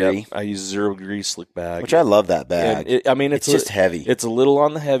 0 degree. Yep, I use 0 degree slick bag, which I love that bag. It's just heavy. It's a little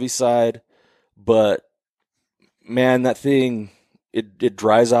on the heavy side, but man, that thing it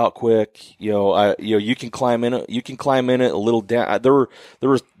dries out quick. You can climb in it. You can climb in it a little down. There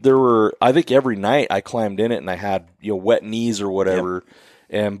were. I think every night I climbed in it and I had wet knees or whatever,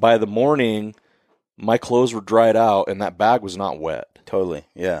 and by the morning, my clothes were dried out and that bag was not wet. Totally,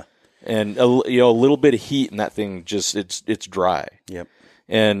 yeah. And a little bit of heat and that thing just it's dry. Yep.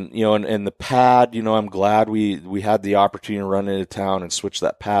 And and the pad, I'm glad we had the opportunity to run into town and switch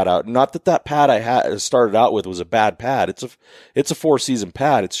that pad out. Not that pad I had started out with was a bad pad. It's a 4-season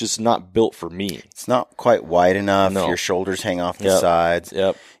pad. It's just not built for me. It's not quite wide enough. No. Your shoulders hang off the sides.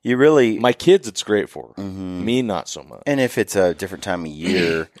 Yep. You really, my kids, it's great for. Me, not so much. And if it's a different time of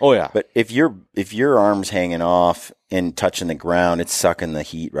year, oh yeah. But if your arm's hanging off and touching the ground, it's sucking the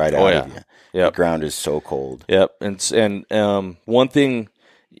heat right out of you. Yep. The ground is so cold. Yep. And one thing.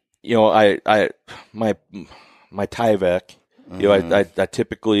 My Tyvek, I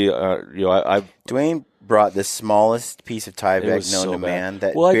typically, Duane brought the smallest piece of Tyvek known to man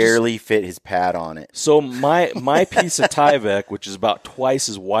that barely fit his pad on it. So my piece of Tyvek, which is about twice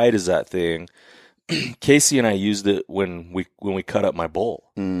as wide as that thing, Casey and I used it when we cut up my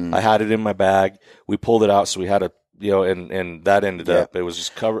bull. I had it in my bag. We pulled it out, so we had a and that ended up it was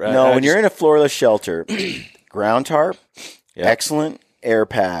just covered. No, when you're in a floorless shelter, ground tarp, excellent. Air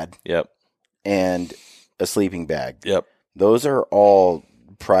pad, yep, and a sleeping bag. Yep, those are all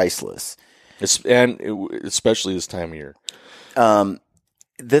priceless. Especially this time of year.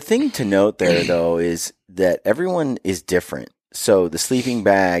 The thing to note there, though, is that everyone is different. So the sleeping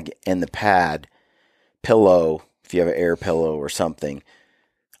bag and the pad, pillow, if you have an air pillow or something,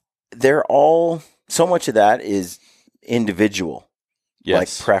 they're all, so much of that is individual. Yes.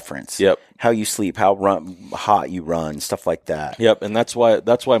 Like preference. Yep. How you sleep, how hot you run, stuff like that. Yep. And that's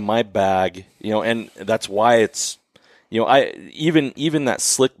why my bag, and that's why it's, I even that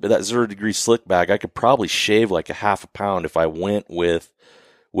 0 degree slick bag, I could probably shave like a half a pound if I went with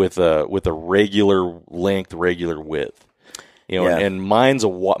a regular length, regular width. And mine's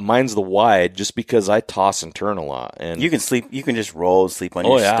the wide, just because I toss and turn a lot. And you can just roll and sleep on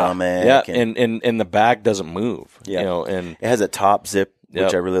your stomach. Yeah, and the bag doesn't move. Yeah. And it has a top zip,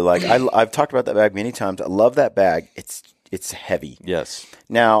 which I really like. I've talked about that bag many times. I love that bag. It's heavy. Yes.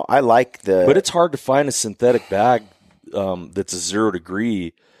 Now I like but it's hard to find a synthetic bag that's a 0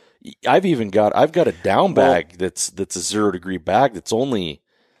 degree. I've got a down bag that's a 0 degree bag that's only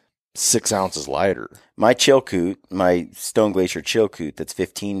 6 ounces lighter. My Chilkoot, my Stone Glacier Chilkoot, that's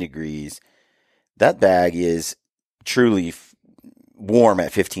 15 degrees. That bag is truly warm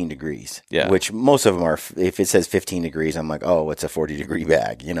at 15 degrees. Yeah. Which most of them are. If it says 15 degrees, I'm like, oh, it's a 40 degree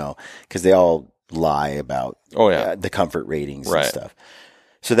bag, because they all lie about the comfort ratings and stuff.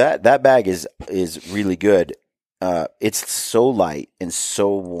 So that bag is really good. It's so light and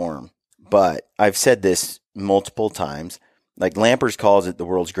so warm. But I've said this multiple times. Like Lampers calls it the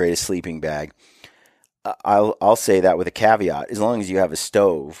world's greatest sleeping bag. I'll say that with a caveat, as long as you have a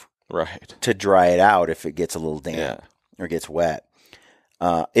stove to dry it out if it gets a little damp or gets wet.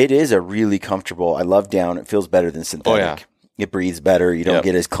 It is a really comfortable. I love down. It feels better than synthetic. Oh, yeah. It breathes better. You don't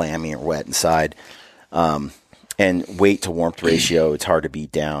get as clammy or wet inside. And weight to warmth ratio, it's hard to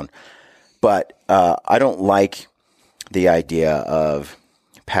beat down. But I don't like the idea of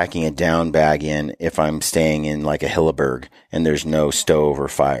packing a down bag in if I'm staying in like a Hilleberg and there's no stove or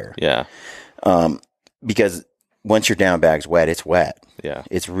fire. Yeah. Because once your down bag's wet, it's wet. Yeah.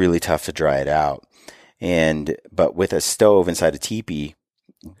 It's really tough to dry it out. But with a stove inside a teepee,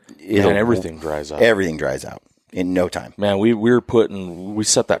 everything dries out. Everything dries out in no time. Man, we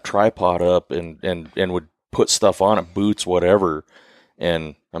set that tripod up and would put stuff on it, boots, whatever.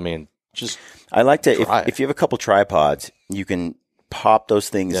 And I mean, I like to, if you have a couple tripods, you can pop those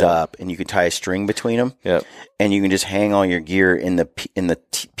things up and you can tie a string between them. Yep. And you can just hang all your gear in the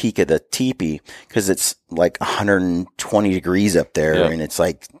peak of the teepee, because it's like 120 degrees up there and it's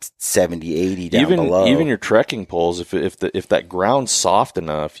like 70, 80 down below. Even your trekking poles, if that ground's soft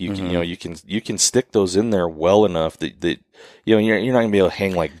enough, you can stick those in there well enough that you're not gonna be able to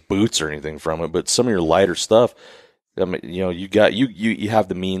hang like boots or anything from it, but some of your lighter stuff, I mean, you have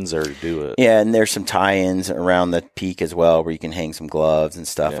the means there to do it. Yeah, and there's some tie-ins around the peak as well where you can hang some gloves and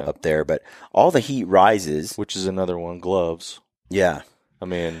stuff up there. But all the heat rises, which is another one, gloves. Yeah, I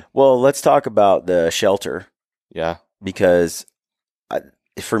mean, well, let's talk about the shelter. Yeah, because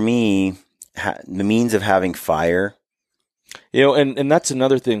for me, the means of having fire. And that's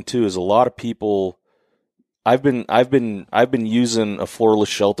another thing too. Is a lot of people. I've been using a floorless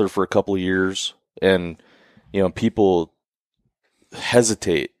shelter for a couple of years, and people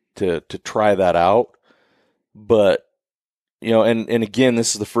hesitate to try that out. But, and again,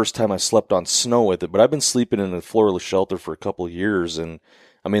 this is the first time I slept on snow with it, but I've been sleeping in a floorless shelter for a couple of years, and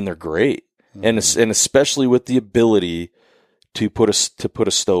I mean, they're great. Mm-hmm. And especially with the ability to put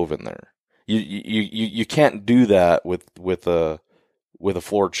a stove in there. You can't do that with a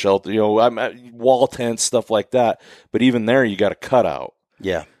floored shelter, wall tents, stuff like that. But even there, you got a cutout.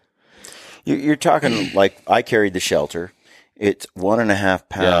 Yeah. You're talking like I carried the shelter. It's 1.5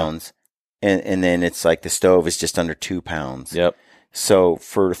 pounds, and then it's like the stove is just under 2 pounds. Yep. So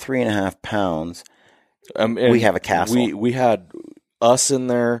for 3.5 pounds, we have a castle. We had us in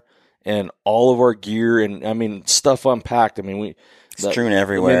there and all of our gear and I mean stuff unpacked. I mean strewn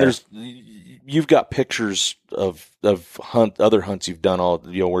everywhere. I mean, you've got pictures of other hunts you've done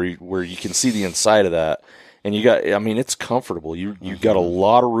where you can see the inside of that. And it's comfortable. You got a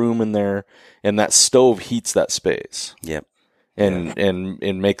lot of room in there, and that stove heats that space. Yep.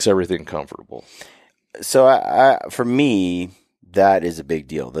 And makes everything comfortable. So for me, that is a big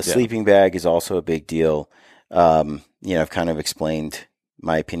deal. The sleeping bag is also a big deal. I've kind of explained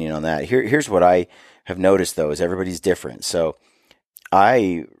my opinion on that. Here's what I have noticed though, is everybody's different. So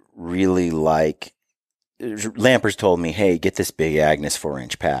I really like, Lampers told me, hey, get this big Agnes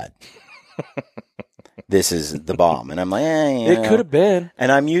 4-inch pad. This is the bomb. And I'm like, it could have been.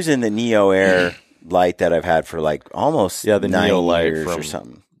 And I'm using the Neo Air light that I've had for like almost the 9 Neo light years from or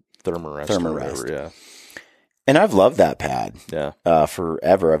something. Thermarest. Thermarest. Yeah. And I've loved that pad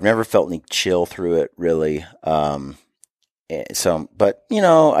forever. I've never felt any chill through it, really. But,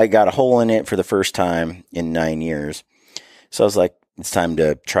 I got a hole in it for the first time in 9 years. So I was like, it's time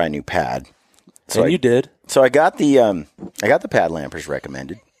to try a new pad. So you did. So I got the pad lampers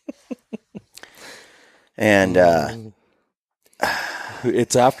recommended. And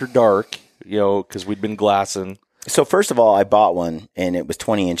it's after dark, because we'd been glassing. So first of all, I bought one, and it was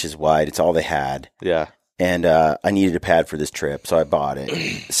 20 inches wide. It's all they had. Yeah. And I needed a pad for this trip, so I bought it.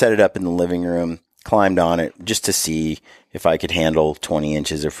 Set it up in the living room, climbed on it just to see if I could handle 20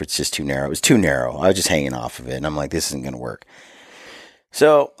 inches or if it's just too narrow. It was too narrow. I was just hanging off of it, and I'm like, this isn't going to work.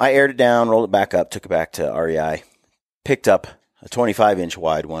 So I aired it down, rolled it back up, took it back to REI, picked up a 25-inch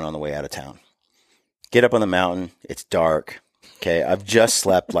wide one on the way out of town. Get up on the mountain. It's dark. Okay, I've just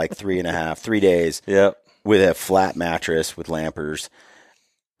slept like 3 days with a flat mattress with lampers.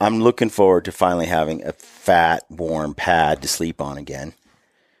 I'm looking forward to finally having a fat, warm pad to sleep on again.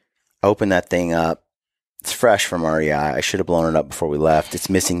 Open that thing up. It's fresh from REI. I should have blown it up before we left. It's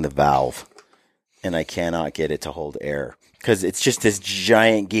missing the valve, and I cannot get it to hold air because it's just this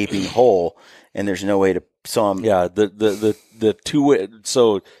giant gaping hole, and there's no way to. So the two way.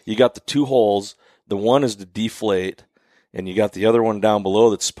 So you got the two holes. The one is to deflate, and you got the other one down below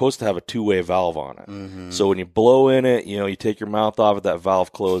that's supposed to have a two-way valve on it. Mm-hmm. So when you blow in it, you take your mouth off it, that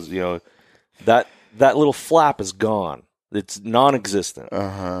valve closes. That little flap is gone. It's non-existent.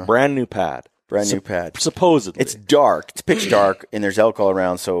 Brand new pad. Brand new pad. Supposedly. It's dark. It's pitch dark, and there's alcohol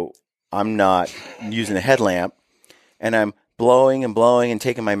around, so I'm not using a headlamp, and I'm blowing and blowing and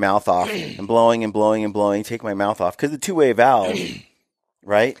taking my mouth off, and blowing and blowing and blowing, taking my mouth off, because the two-way valve,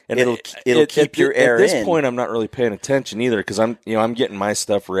 right? And it'll keep your air in. At this point, I'm not really paying attention either, because I'm getting my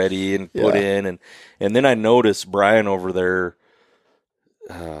stuff ready and put in, and then I notice Brian over there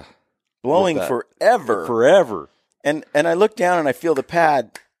blowing forever. Forever. And I look down and I feel the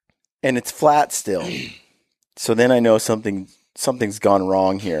pad, and it's flat still. So then I know something's gone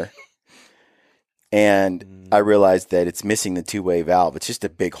wrong here. And I realize that it's missing the two-way valve. It's just a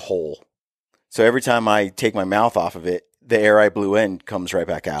big hole. So every time I take my mouth off of it, the air I blew in comes right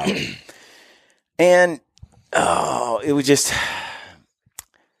back out. And it was just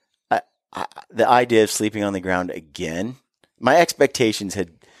the idea of sleeping on the ground again. My expectations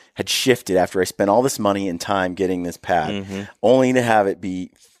had shifted after I spent all this money and time getting this pad, only to have it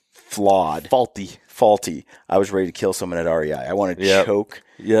be flawed, faulty. I was ready to kill someone at REI. I wanted to choke.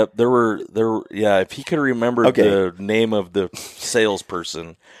 Yep, there were. If he could remember the name of the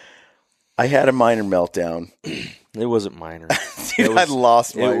salesperson, I had a minor meltdown. It wasn't minor. Dude, I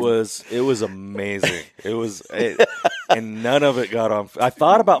lost my. It was amazing. And none of it got on. I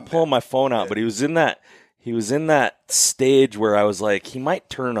thought about pulling my phone out, but he was in that stage where I was like, he might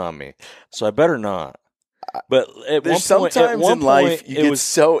turn on me, so I better not. But sometimes in life you get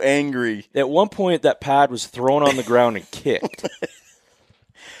so angry. At one point, that pad was thrown on the ground and kicked.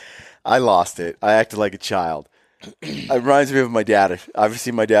 I lost it. I acted like a child. It reminds me of my dad. I've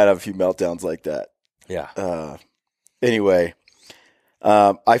seen my dad have a few meltdowns like that. Yeah. Anyway,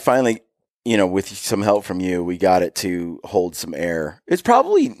 I finally, with some help from you, we got it to hold some air. It's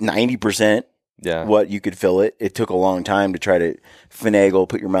probably 90%. Yeah. What you could fill it. It took a long time to try to finagle,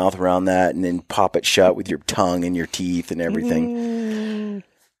 put your mouth around that, and then pop it shut with your tongue and your teeth and everything.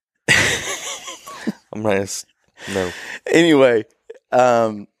 I'm nice. No. Anyway,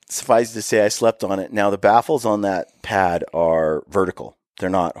 suffice to say, I slept on it. Now, the baffles on that pad are vertical. They're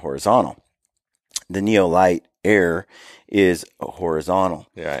not horizontal. The Neolite Air is horizontal.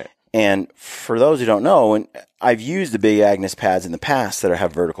 Right. And for those who don't know, and I've used the Big Agnes pads in the past that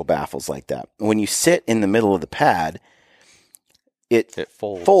have vertical baffles like that. When you sit in the middle of the pad, it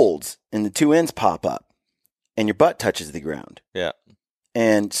folds and the two ends pop up and your butt touches the ground. Yeah.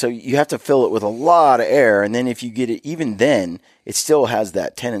 And so you have to fill it with a lot of air. And then if you get it, even then, it still has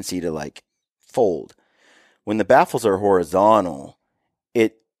that tendency to fold. When the baffles are horizontal,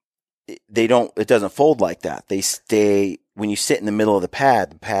 it doesn't fold like that. They stay. When you sit in the middle of the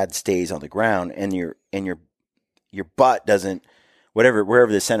pad stays on the ground, and your butt doesn't,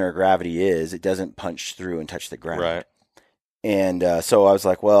 wherever the center of gravity is, it doesn't punch through and touch the ground. Right. And so I was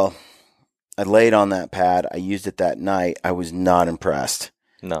like, well, I laid on that pad. I used it that night. I was not impressed.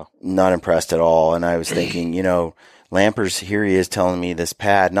 No. Not impressed at all. And I was thinking, Lampers, here he is telling me this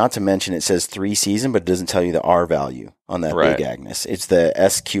pad, not to mention it says 3 season, but it doesn't tell you the R value on that Big Agnes. It's the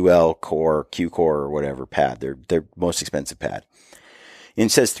SQL core, Q core, or whatever pad. They're most expensive pad. And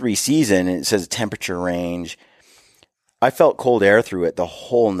it says 3 season, and it says temperature range. I felt cold air through it the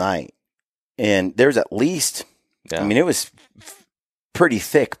whole night. And there's at least, it was pretty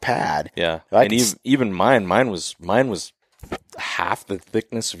thick pad. Yeah, I and could even mine was half the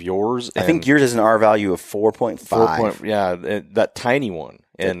thickness of yours. I think yours is an R value of 4.5. Yeah, that tiny one.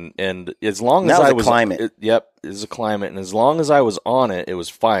 And as long that as was I a was climate. Yep, it's a climate, and as long as I was on it, it was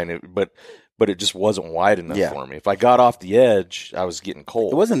fine. But it just wasn't wide enough for me. If I got off the edge, I was getting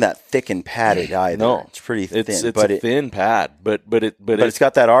cold. It wasn't that thick and padded either. No, it's pretty thin. It's a thin pad, but it's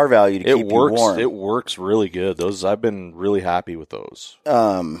got that R value to keep works, you warm. It works really good. Those I've been really happy with those.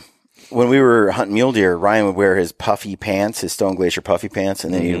 When we were hunting mule deer, Ryan would wear his puffy pants, his Stone Glacier puffy pants,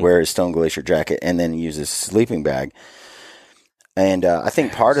 and then he'd wear his Stone Glacier jacket, and then use his sleeping bag. And I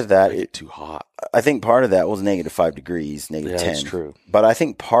think part of that get too hot. I think part of that was -5 degrees, -10. That's true. But I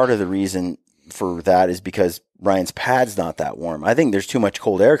think part of the reason for that is because Ryan's pad's not that warm. I think there's too much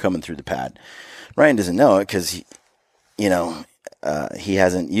cold air coming through the pad. Ryan doesn't know it because he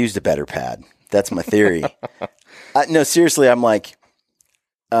hasn't used a better pad. That's my theory. No, seriously, I'm like,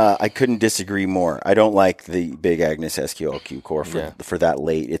 I couldn't disagree more. I don't like the Big Agnes SQLQ core for that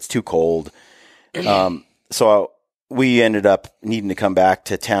late. It's too cold. So we ended up needing to come back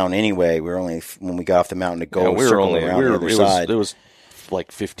to town anyway. We were only, when we got off the mountain, to go circle around the other side. It was like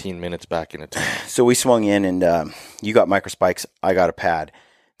 15 minutes back into town. So we swung in, and you got microspikes. I got a pad.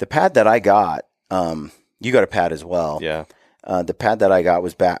 The pad that I got, you got a pad as well. Yeah. The pad that I got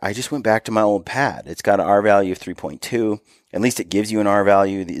was back. I just went back to my old pad. It's got an R value of 3.2. At least it gives you an R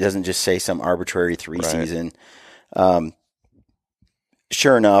value. It doesn't just say some arbitrary 3 season.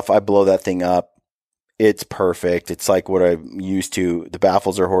 Sure enough, I blow that thing up. It's perfect. It's like what I'm used to. The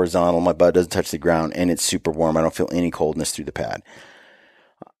baffles are horizontal. My butt doesn't touch the ground, and it's super warm. I don't feel any coldness through the pad.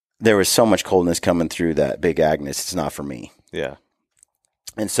 There was so much coldness coming through that Big Agnes. It's not for me. Yeah.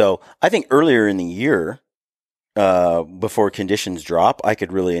 And so I think earlier in the year, before conditions drop, I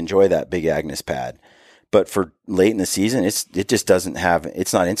could really enjoy that Big Agnes pad. But for late in the season, it just doesn't have.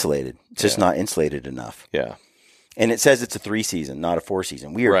 It's not insulated. It's just not insulated enough. Yeah. And it says it's a 3 season, not a 4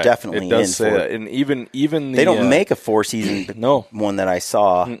 season. We are definitely it does in say for that. And even they don't make a 4 season. One that I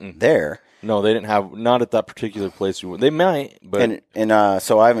saw there. No, they didn't have, not at that particular place. They might, but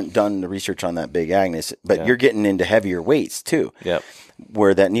so I haven't done the research on that Big Agnes. But you're getting into heavier weights too. Yep.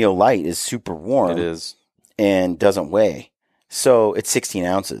 Where that Neo Light is super warm. It is, and doesn't weigh. So it's 16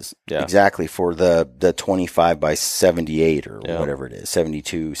 ounces exactly for the 25 by 78 or whatever it is,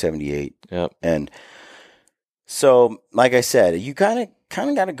 72, 78. Yep. And so, like I said, you kind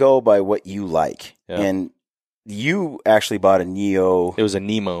of got to go by what you like. Yep. And you actually bought a Neo. It was a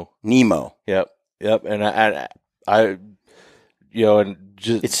Nemo. Yep. And I and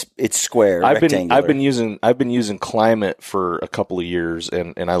just it's square. I've rectangular. been using Climate for a couple of years,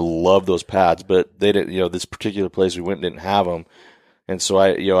 and I love those pads, but they didn't. This particular place we went didn't have them, and so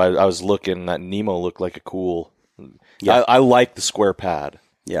I was looking. That Nemo looked like a cool. Yeah. I like the square pad.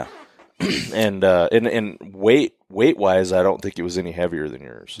 Yeah. And weight wise, I don't think it was any heavier than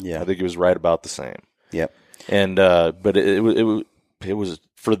yours. Yeah. I think it was right about the same. Yep. And but it was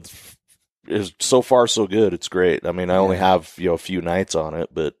so far so good. It's great. I mean, I only have a few nights on it,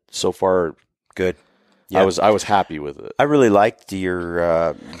 but so far good. Yeah. I was happy with it. I really liked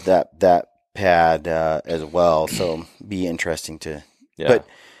your that pad as well. So be interesting to. Yeah.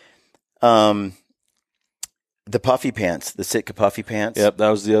 But the puffy pants, the Sitka puffy pants. Yep, that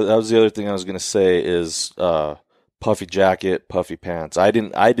was the other thing I was going to say is puffy jacket, puffy pants. I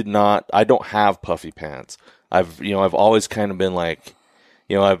don't have puffy pants. I've always kind of been like,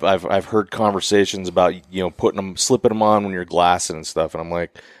 I've heard conversations about slipping them on when you're glassing and stuff, and I'm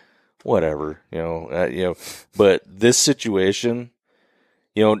like, whatever, But this situation,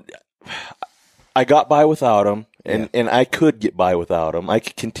 I got by without them. And I could get by without them. I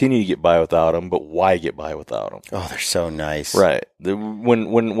could continue to get by without them, but why get by without them? Oh, they're so nice. Right.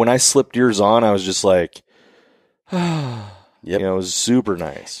 When I slipped yours on, I was just like, yep. It was super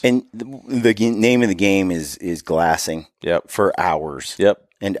nice. And the name of the game is glassing. Yep. For hours. Yep.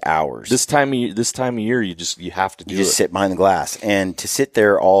 And hours. This time of year, you have to do it. You just sit behind the glass, and to sit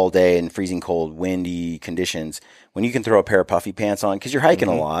there all day in freezing cold, windy conditions, when you can throw a pair of puffy pants on, because you're hiking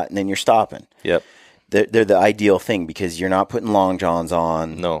a lot, and then you're stopping. Yep. They're the ideal thing because you're not putting long johns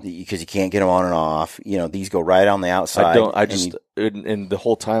on. No, because you can't get them on and off. These go right on the outside. And the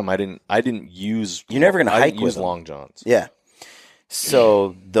whole time I didn't use. You're never going to hike with long johns. Yeah.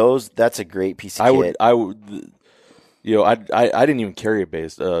 So that's a great piece of kit. I didn't even carry a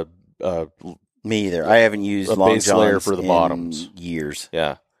base. Me either. I haven't used long base johns layer for the bottoms years.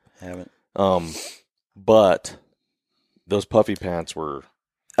 Yeah, I haven't. But those puffy pants were.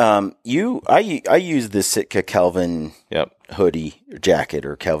 I use the Sitka Kelvin hoodie or jacket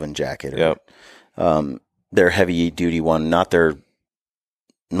or Kelvin jacket. Or, their heavy duty one, not their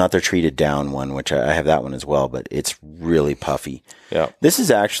not their treated down one, which I have that one as well, but it's really puffy. Yeah. This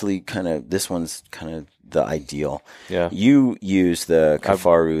is actually this one's kind of the ideal. Yeah. You use the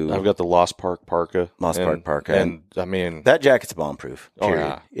Kafaru. I've got the Lost Park Parka. Park Parka. And I mean, that jacket's bomb-proof. Oh,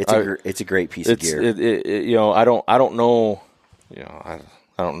 Period. yeah. It's a great piece of gear. I don't know,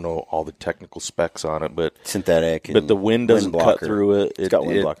 I don't know all the technical specs on it, but synthetic. But the wind doesn't cut through it. It's got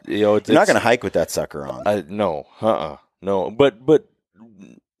wind blocker. You're not going to hike with that sucker on. No. But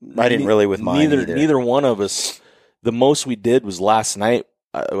I didn't really with mine either. Neither one of us. The most we did was last night.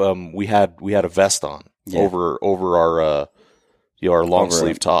 We had a vest on over our our long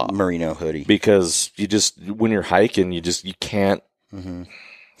sleeve top merino hoodie, because you just, when you're hiking, you can't. Mm-hmm.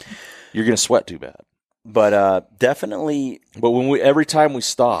 You're going to sweat too bad. But definitely. But every time we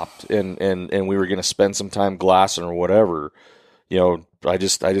stopped and we were going to spend some time glassing or whatever, I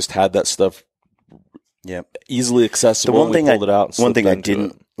just had that stuff. Yep. Easily accessible. The one thing I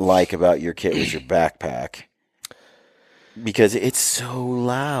didn't like about your kit was your backpack, because it's so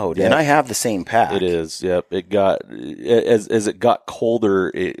loud. Yep. And I have the same pack. It is. Yep. It got as it got colder.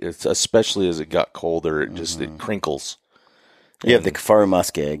 Especially as it got colder, it just it crinkles. You have the Kafaru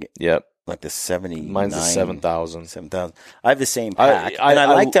Muskeg. Yep. Like the 70. Mine's the 7,000. 7,000. I have the same pack, and I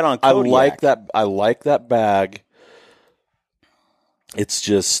like that on Kodiak. I like that bag. It's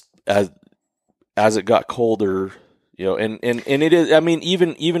just as it got colder, and it is. I mean,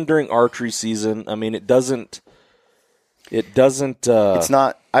 even during archery season, I mean, it doesn't. It's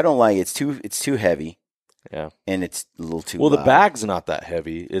not. I don't like it. It's too heavy. Yeah, and it's a little too. Well, loud. the bag's not that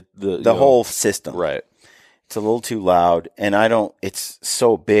heavy. The whole system, right? It's a little too loud, and I don't. It's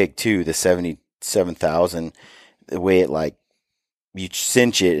so big too. The 77,000, the way it you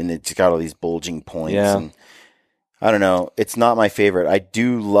cinch it, and it's got all these bulging points. Yeah. And I don't know. It's not my favorite. I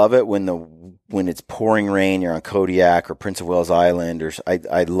do love it when it's pouring rain. You're on Kodiak or Prince of Wales Island, or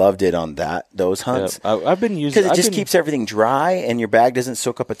I loved it on those hunts. Yeah, I've been using because it just keeps everything dry, and your bag doesn't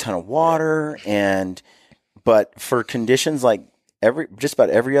soak up a ton of water. But for conditions like just about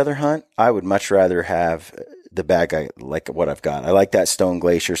every other hunt, I would much rather have the bag like what I've got. I like that Stone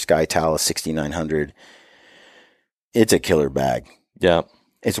Glacier Sky Talus 6900. It's a killer bag. Yeah,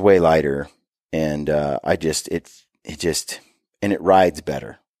 it's way lighter, and it rides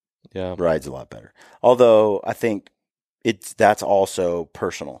better. Yeah, rides a lot better. Although I think that's also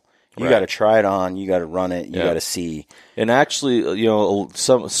personal. You got to try it on. You got to run it. You got to see. And actually,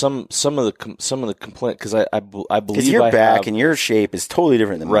 some of the complaint, because I believe because your back and your shape is totally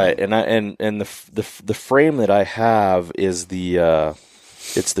different than right. mine. And the frame that I have is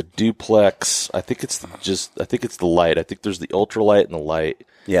it's the duplex. I think it's the light. I think there's the ultralight and the light.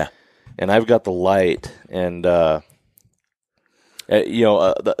 Yeah. And I've got the light, and I've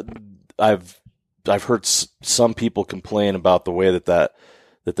heard some people complain about the way that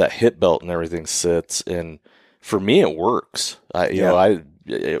hip belt and everything sits, and for me it works. I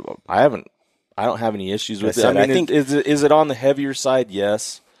don't have any issues with it. I mean, I think is it on the heavier side?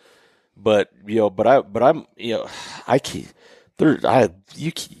 Yes, but you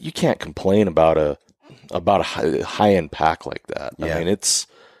can't complain about a high end pack like that. Yeah. I mean, it's.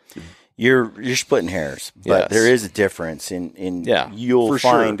 You're splitting hairs, but there is a difference in you'll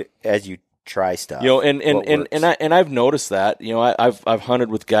find as you try stuff. And I've noticed that. I've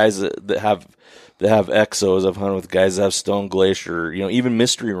hunted with guys that have Exos. I've hunted with guys that have Stone Glacier. Even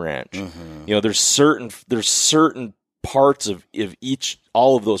Mystery Ranch. Mm-hmm. There's certain parts of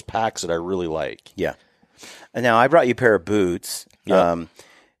all of those packs that I really like. Yeah. And now I brought you a pair of boots. Yeah.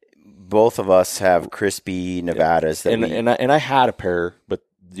 Both of us have crispy Nevadas. And I had a pair, but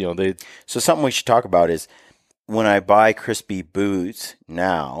So something we should talk about is when I buy crispy boots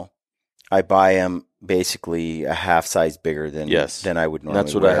now, I buy them basically a half size bigger than I would normally.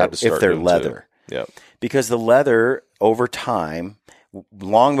 That's what wear I had to start if they're doing leather. Too. Yeah, because the leather over time,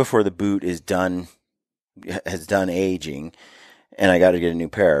 long before the boot has done aging, and I got to get a new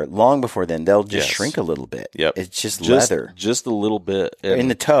pair. Long before then, they'll just shrink a little bit. Yep, it's just leather, just a little bit in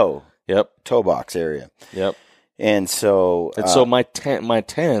the toe. Yep, toe box area. Yep. And so my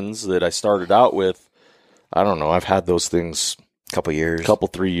 10s that I started out with, I don't know, I've had those things couple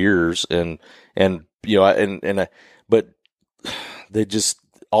 3 years, but they just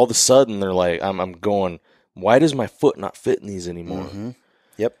all of a sudden they're like, I'm going, why does my foot not fit in these anymore? Mm-hmm.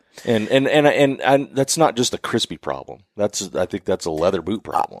 Yep. And that's not just a crispy problem. I think that's a leather boot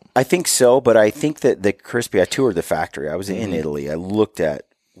problem. I think so, but I think that the crispy, I toured the factory. I was in Italy. I looked at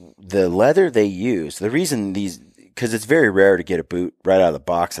the leather they use. The reason because it's very rare to get a boot right out of the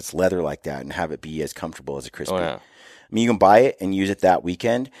box that's leather like that and have it be as comfortable as a crispy. Oh, yeah. I mean, you can buy it and use it that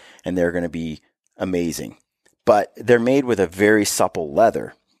weekend, and they're going to be amazing. But they're made with a very supple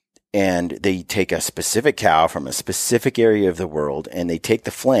leather. and they take a specific cow from a specific area of the world, and they take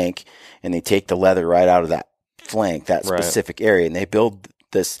the flank and they take the leather right out of that flank, that specific area, and they build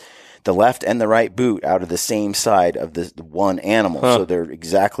the left and the right boot out of the same side of the one animal, so they're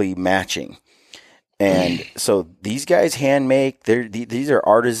exactly matching. And so these guys hand make. These are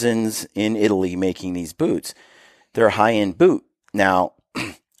artisans in Italy making these boots. They're a high-end boot. Now,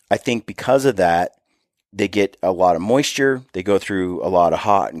 I think because of that, they get a lot of moisture. They go through a lot of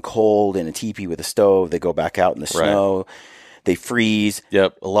hot and cold in a teepee with a stove. They go back out in the snow. They freeze.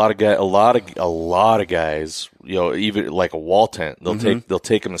 Yep, a lot of guys. You know, even like a wall tent, they'll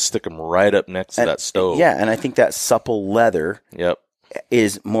take them and stick them right up next to that stove. Yeah, and I think that supple leather. Yep.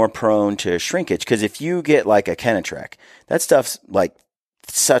 Is more prone to shrinkage, because if you get like a Kenetrek, that stuff's like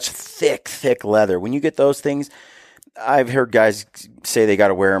such thick leather. When you get those things, I've heard guys say they got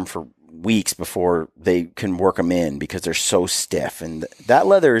to wear them for weeks before they can work them in because they're so stiff, and that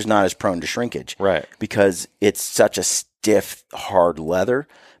leather is not as prone to shrinkage, right? Because it's such a stiff, hard leather,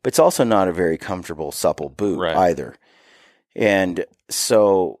 but it's also not a very comfortable, supple boot either. And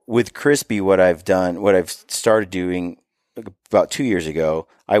so with Crispy, what I've started doing about 2 years ago,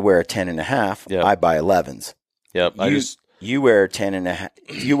 I wear a 10.5. Yep. I buy 11s. Yep. You wear a 10.5.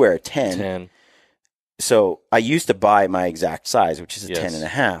 You wear a 10. 10. So I used to buy my exact size, which is a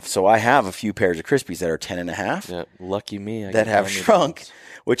 10.5. So I have a few pairs of Crispies that are 10.5. Yeah. Lucky me. That have shrunk,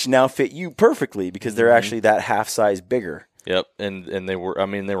 which now fit you perfectly because they're actually that half size bigger. Yep. And they were. I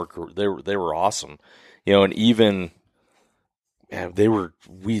mean, they were awesome. You know, and even. Yeah,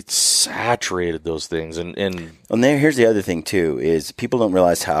 we saturated those things, and here's the other thing too, is people don't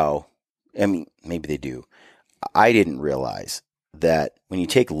realize how, I mean, maybe they do. I didn't realize that when you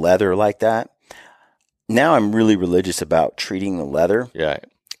take leather like that, now I'm really religious about treating the leather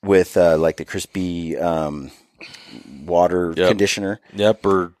with like the Crispy water conditioner. Yep,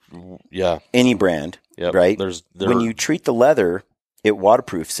 any brand, right? When you treat the leather, it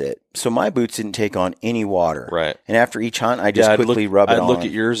waterproofs it. So my boots didn't take on any water. Right. And after each hunt, I just quickly rub it on. I'd look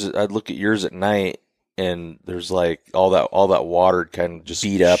at yours at night, and there's like all that water kind of just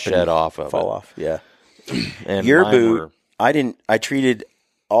beat up shed and off of fall it. off. Yeah. And your boot, I treated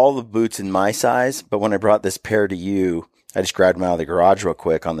all the boots in my size, but when I brought this pair to you, I just grabbed them out of the garage real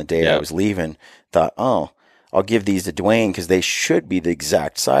quick on the day I was leaving. Thought, I'll give these to Duane because they should be the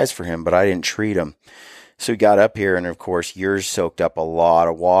exact size for him, but I didn't treat them. So we got up here, and of course, yours soaked up a lot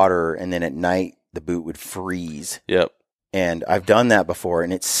of water, and then at night, the boot would freeze. Yep. And I've done that before,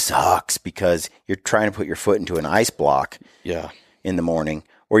 and it sucks because you're trying to put your foot into an ice block in the morning,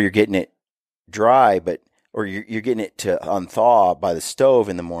 or you're getting it dry, or you're getting it to unthaw by the stove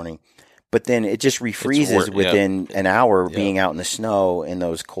in the morning. But then it just refreezes within an hour being out in the snow in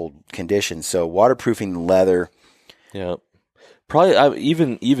those cold conditions. So waterproofing the leather. Yep. Probably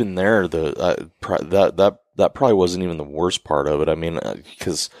even there that probably wasn't even the worst part of it. I mean,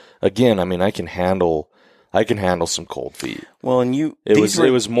 because again, I mean, I can handle some cold feet. Well, and it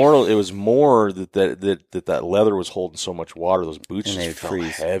was more that leather was holding so much water. Those boots just felt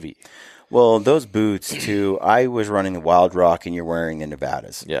heavy. Well, those boots too. I was running the Wild Rock, and you're wearing the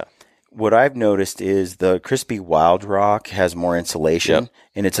Nevadas. Yeah. What I've noticed is the Crispy Wild Rock has more insulation,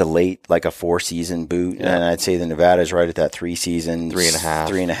 and it's a 4-season boot. Yep. And I'd say the Nevada is right at that 3 seasons,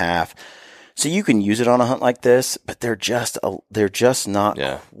 3.5. So you can use it on a hunt like this, but they're just not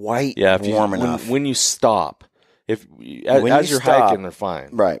quite warm enough. When you stop, as you're hiking, they're fine.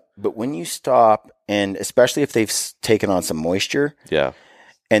 Right, but when you stop, and especially if they've taken on some moisture,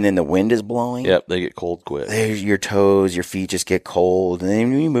 and then the wind is blowing. Yep, they get cold quick. Your toes, your feet just get cold. And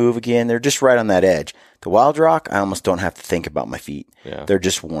then when you move again, they're just right on that edge. The Wild Rock, I almost don't have to think about my feet. Yeah. They're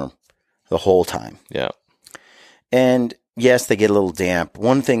just warm the whole time. Yeah. And yes, they get a little damp.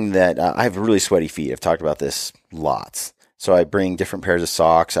 One thing that I have really sweaty feet. I've talked about this lots. So I bring different pairs of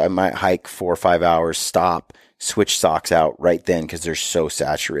socks. I might hike 4 or 5 hours, stop, switch socks out right then because they're so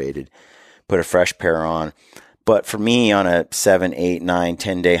saturated. Put a fresh pair on. But for me, on a 7, 8, 9,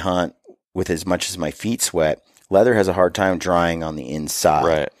 10-day hunt, with as much as my feet sweat, leather has a hard time drying on the inside.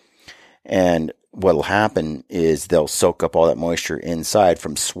 Right. And what will happen is they'll soak up all that moisture inside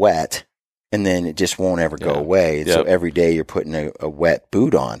from sweat, and then it just won't ever go away. Yep. So every day you're putting a wet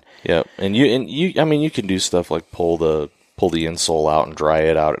boot on. Yep. And you, I mean, you can do stuff like pull the insole out and dry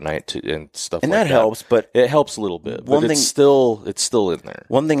it out at night and stuff and like that. And that helps, but it helps a little bit. But it's still in there.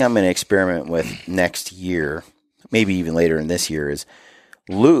 One thing I'm going to experiment with next year, maybe even later in this year, is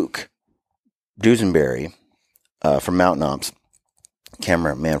Luke Dusenberry from Mountain Ops,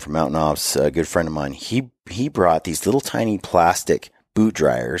 cameraman from Mountain Ops, a good friend of mine. He brought these little tiny plastic boot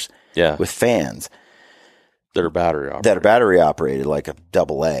dryers with fans that are battery operated, like a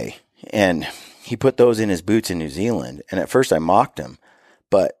AA. And he put those in his boots in New Zealand. And at first I mocked him,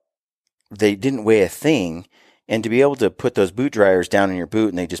 but they didn't weigh a thing. And to be able to put those boot dryers down in your boot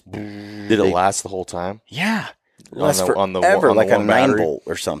and they just... Did it last the whole time? Yeah. It On lasts the- on the- forever, on the like a one 9 battery? volt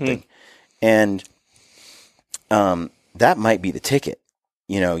or something. And that might be the ticket.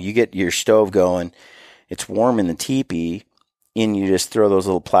 You get your stove going, it's warm in the teepee, and you just throw those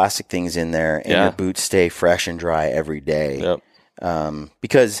little plastic things in there, and Yeah. your boots stay fresh and dry every day. Yep.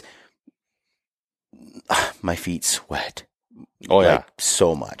 Because my feet sweat. Oh, yeah. Like,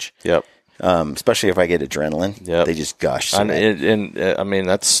 so much. Yep. Especially if I get adrenaline. Yep. They just gush. And, sweat. I mean,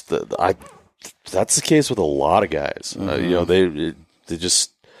 that's the case with a lot of guys. They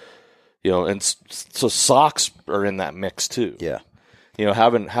just, and so socks are in that mix too. Yeah.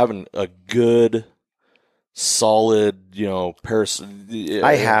 Having a good, solid, pair of,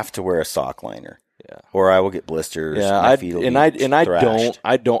 I have to wear a sock liner. Yeah. Or I will get blisters. Yeah, My feet will be thrashed.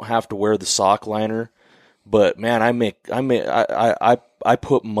 I don't have to wear the sock liner, but man, I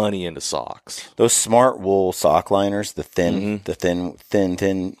put money into socks. Those smart wool sock liners, the Mm-hmm.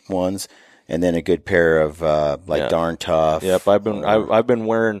 thin ones, and then a good pair of Yeah. Darn Tough. Yep, I've been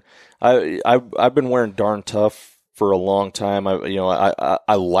wearing Darn Tough for a long time.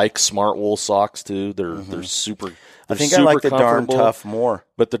 I like smart wool socks too. They're super. I think I super like the Darn comfortable, Tough more.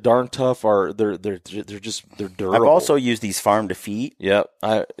 but the Darn Tough are they're durable. I've also used these Farm to Feet, yep.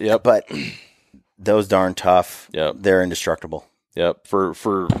 but those Darn Tough, Yep. they're indestructible. Yep. For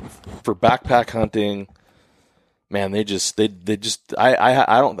backpack hunting, man, I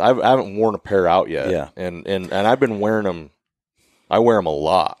haven't worn a pair out yet. Yeah. And I've been wearing them. I wear them a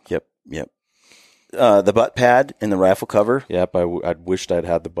lot. Yep. The butt pad in the rifle cover. Yep. I wished I'd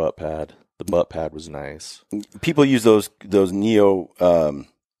had the butt pad. The butt pad was nice. People use those Neo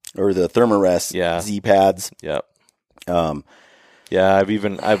or the Thermarest Yeah. Z pads. Yep. Yeah,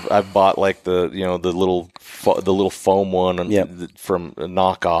 I've bought like the the little foam one Yep. from a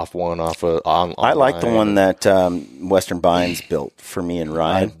knockoff one off of on. I like the one that Western Binds built for me and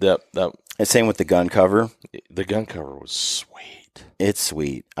Ryan. And same with the gun cover. The gun cover was sweet. It's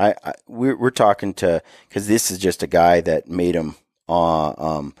sweet. We're talking to, because this is just a guy that made them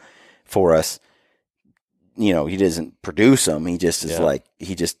for us. He doesn't produce them. He just is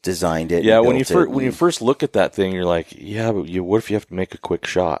he just designed it. Yeah, and when you built it when you and- first look at that thing, you're like, yeah, but what if you have to make a quick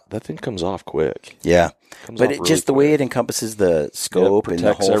shot? That thing comes off quick. yeah. Comes But off it, really just the way quick. it encompasses the scope and the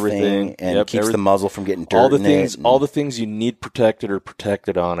protects whole everything. thing, and Yep, keeps the muzzle from getting dirt all the in things, it. and all the things you need protected are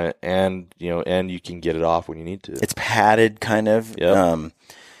protected on it, and you can get it off when you need to. it's padded, kind of. Yep.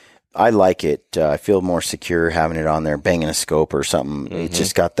 I like it. I feel more secure having it on there, banging a scope or something. It's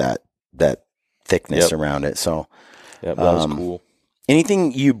just got that thickness Yep. around it. So, Yep, that was cool.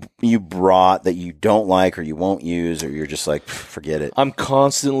 anything you brought that you don't like or you won't use, or you're just like, forget it. I'm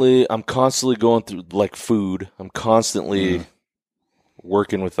constantly going through like food. I'm constantly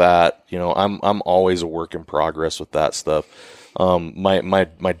working with that. I'm always a work in progress with that stuff.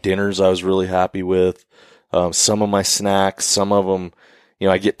 My dinners I was really happy with. Some of my snacks, some of them,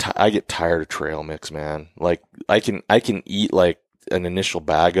 I get tired of trail mix, man. Like I can eat like an initial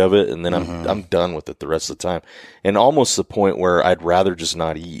bag of it, and then I'm done with it the rest of the time, and almost the point where I'd rather just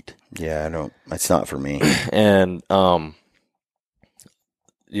not eat. Yeah, I don't. It's not for me. And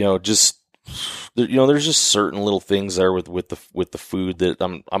there's just certain little things there with the food that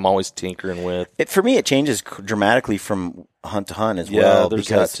I'm always tinkering with. For me, it changes dramatically from hunt to hunt as Yeah, well. there's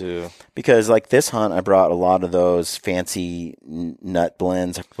because, that too. Because like this hunt, I brought a lot of those fancy nut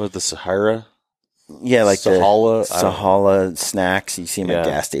blends. With the Sahara, Yeah, like Sahala, the Sahala snacks. You see them at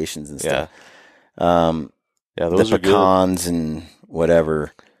Yeah. gas stations and yeah, stuff. those The are good. pecans and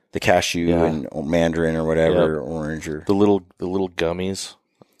whatever, the cashew Yeah. and mandarin or whatever, orange or The little gummies.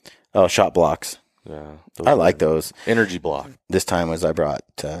 shot blocks. Yeah, I like those. energy block. This time I brought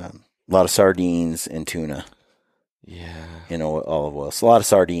a lot of sardines and tuna. Yeah, Olive oil. So a lot of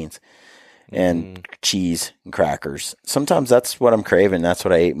sardines and cheese and crackers. Sometimes that's what I'm craving. That's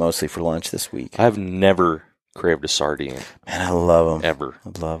what I ate mostly for lunch this week. I've never craved a sardine Man, I love them. ever. I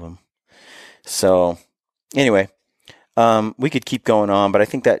love them. So anyway, we could keep going on, but I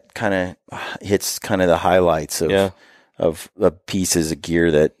think that kind of hits kind of the highlights of pieces of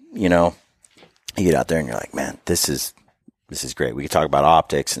gear that, you get out there and you're like, man, this is great. We could talk about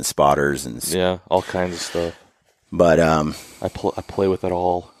optics and spotters and Yeah, all kinds of stuff. but I play with it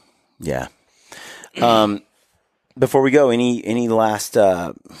all. yeah. Before we go, any last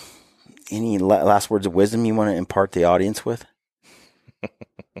last words of wisdom you want to impart the audience with?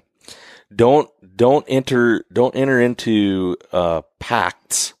 Don't enter into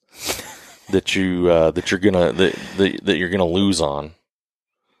pacts that you're gonna lose on.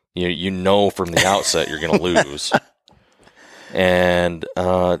 You know from the outset you're going to lose. And,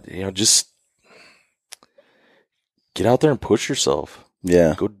 just get out there and push yourself.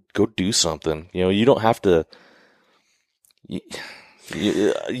 Yeah. Go do something. You don't have to, you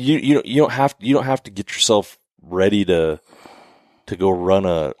don't have to get yourself ready to go run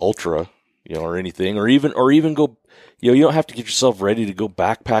a ultra, or anything, or even go, you don't have to get yourself ready to go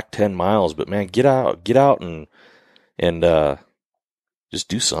backpack 10 miles, but man, get out and just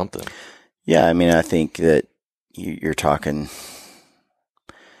do something. Yeah. I mean, I think that you're talking,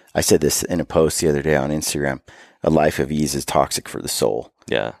 I said this in a post the other day on Instagram, a life of ease is toxic for the soul.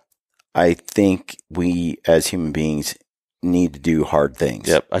 Yeah. I think we as human beings need to do hard things.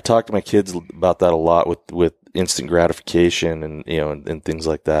 Yep. I talk to my kids about that a lot with instant gratification and, and things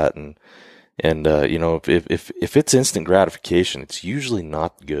like that. And if it's instant gratification, it's usually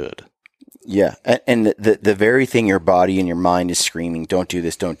not good. Yeah. And the very thing your body and your mind is screaming, don't do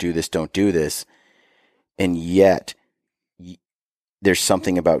this, don't do this, don't do this. And yet there's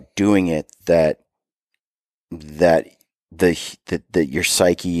something about doing it that your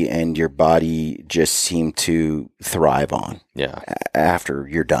psyche and your body just seem to thrive on. Yeah. After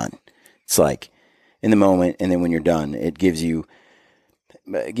you're done. It's like in the moment, and then when you're done, it gives you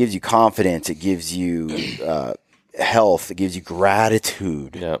confidence, it gives you health, it gives you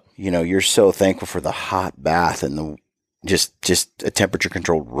gratitude. Yep. You're so thankful for the hot bath and the just a temperature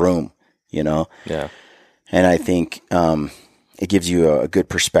controlled room, Yeah. And I think it gives you a good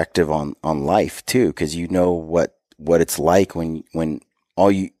perspective on life too, because you know what it's like when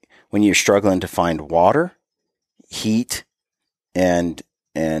you're struggling to find water, heat, and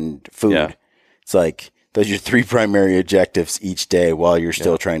food. Yeah. It's like those are your three primary objectives each day while you're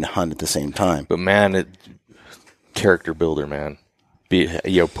still trying to hunt at the same time. But man, character builder, man.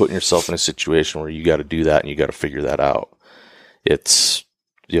 Putting yourself in a situation where you got to do that and you got to figure that out. It's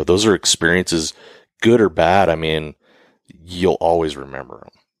those are experiences, good or bad. I mean, you'll always remember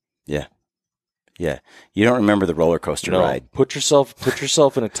them. Yeah. Yeah. You don't remember the roller coaster ride. Put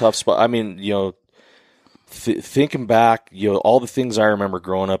yourself in a tough spot. I mean, thinking back, all the things I remember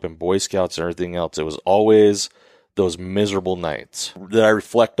growing up in Boy Scouts and everything else, it was always those miserable nights that I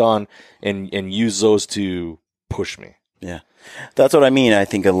reflect on and use those to push me. Yeah. That's what I mean. I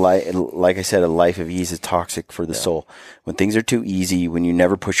think like I said, a life of ease is toxic for the soul. When things are too easy, when you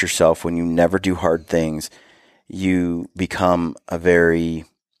never push yourself, when you never do hard things, you become a very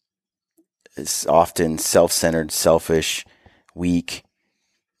often self-centered, selfish, weak,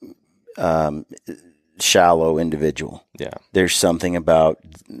 shallow individual. Yeah. There's something about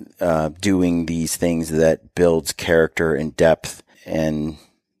doing these things that builds character and depth and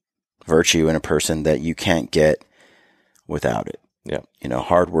virtue in a person that you can't get without it. Yeah.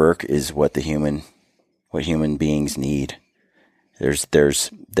 Hard work is what human beings need.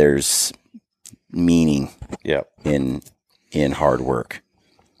 There's meaning in hard work.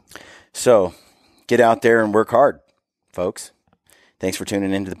 So get out there and work hard, folks. Thanks for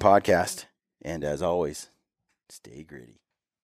tuning into the podcast. And as always, stay gritty.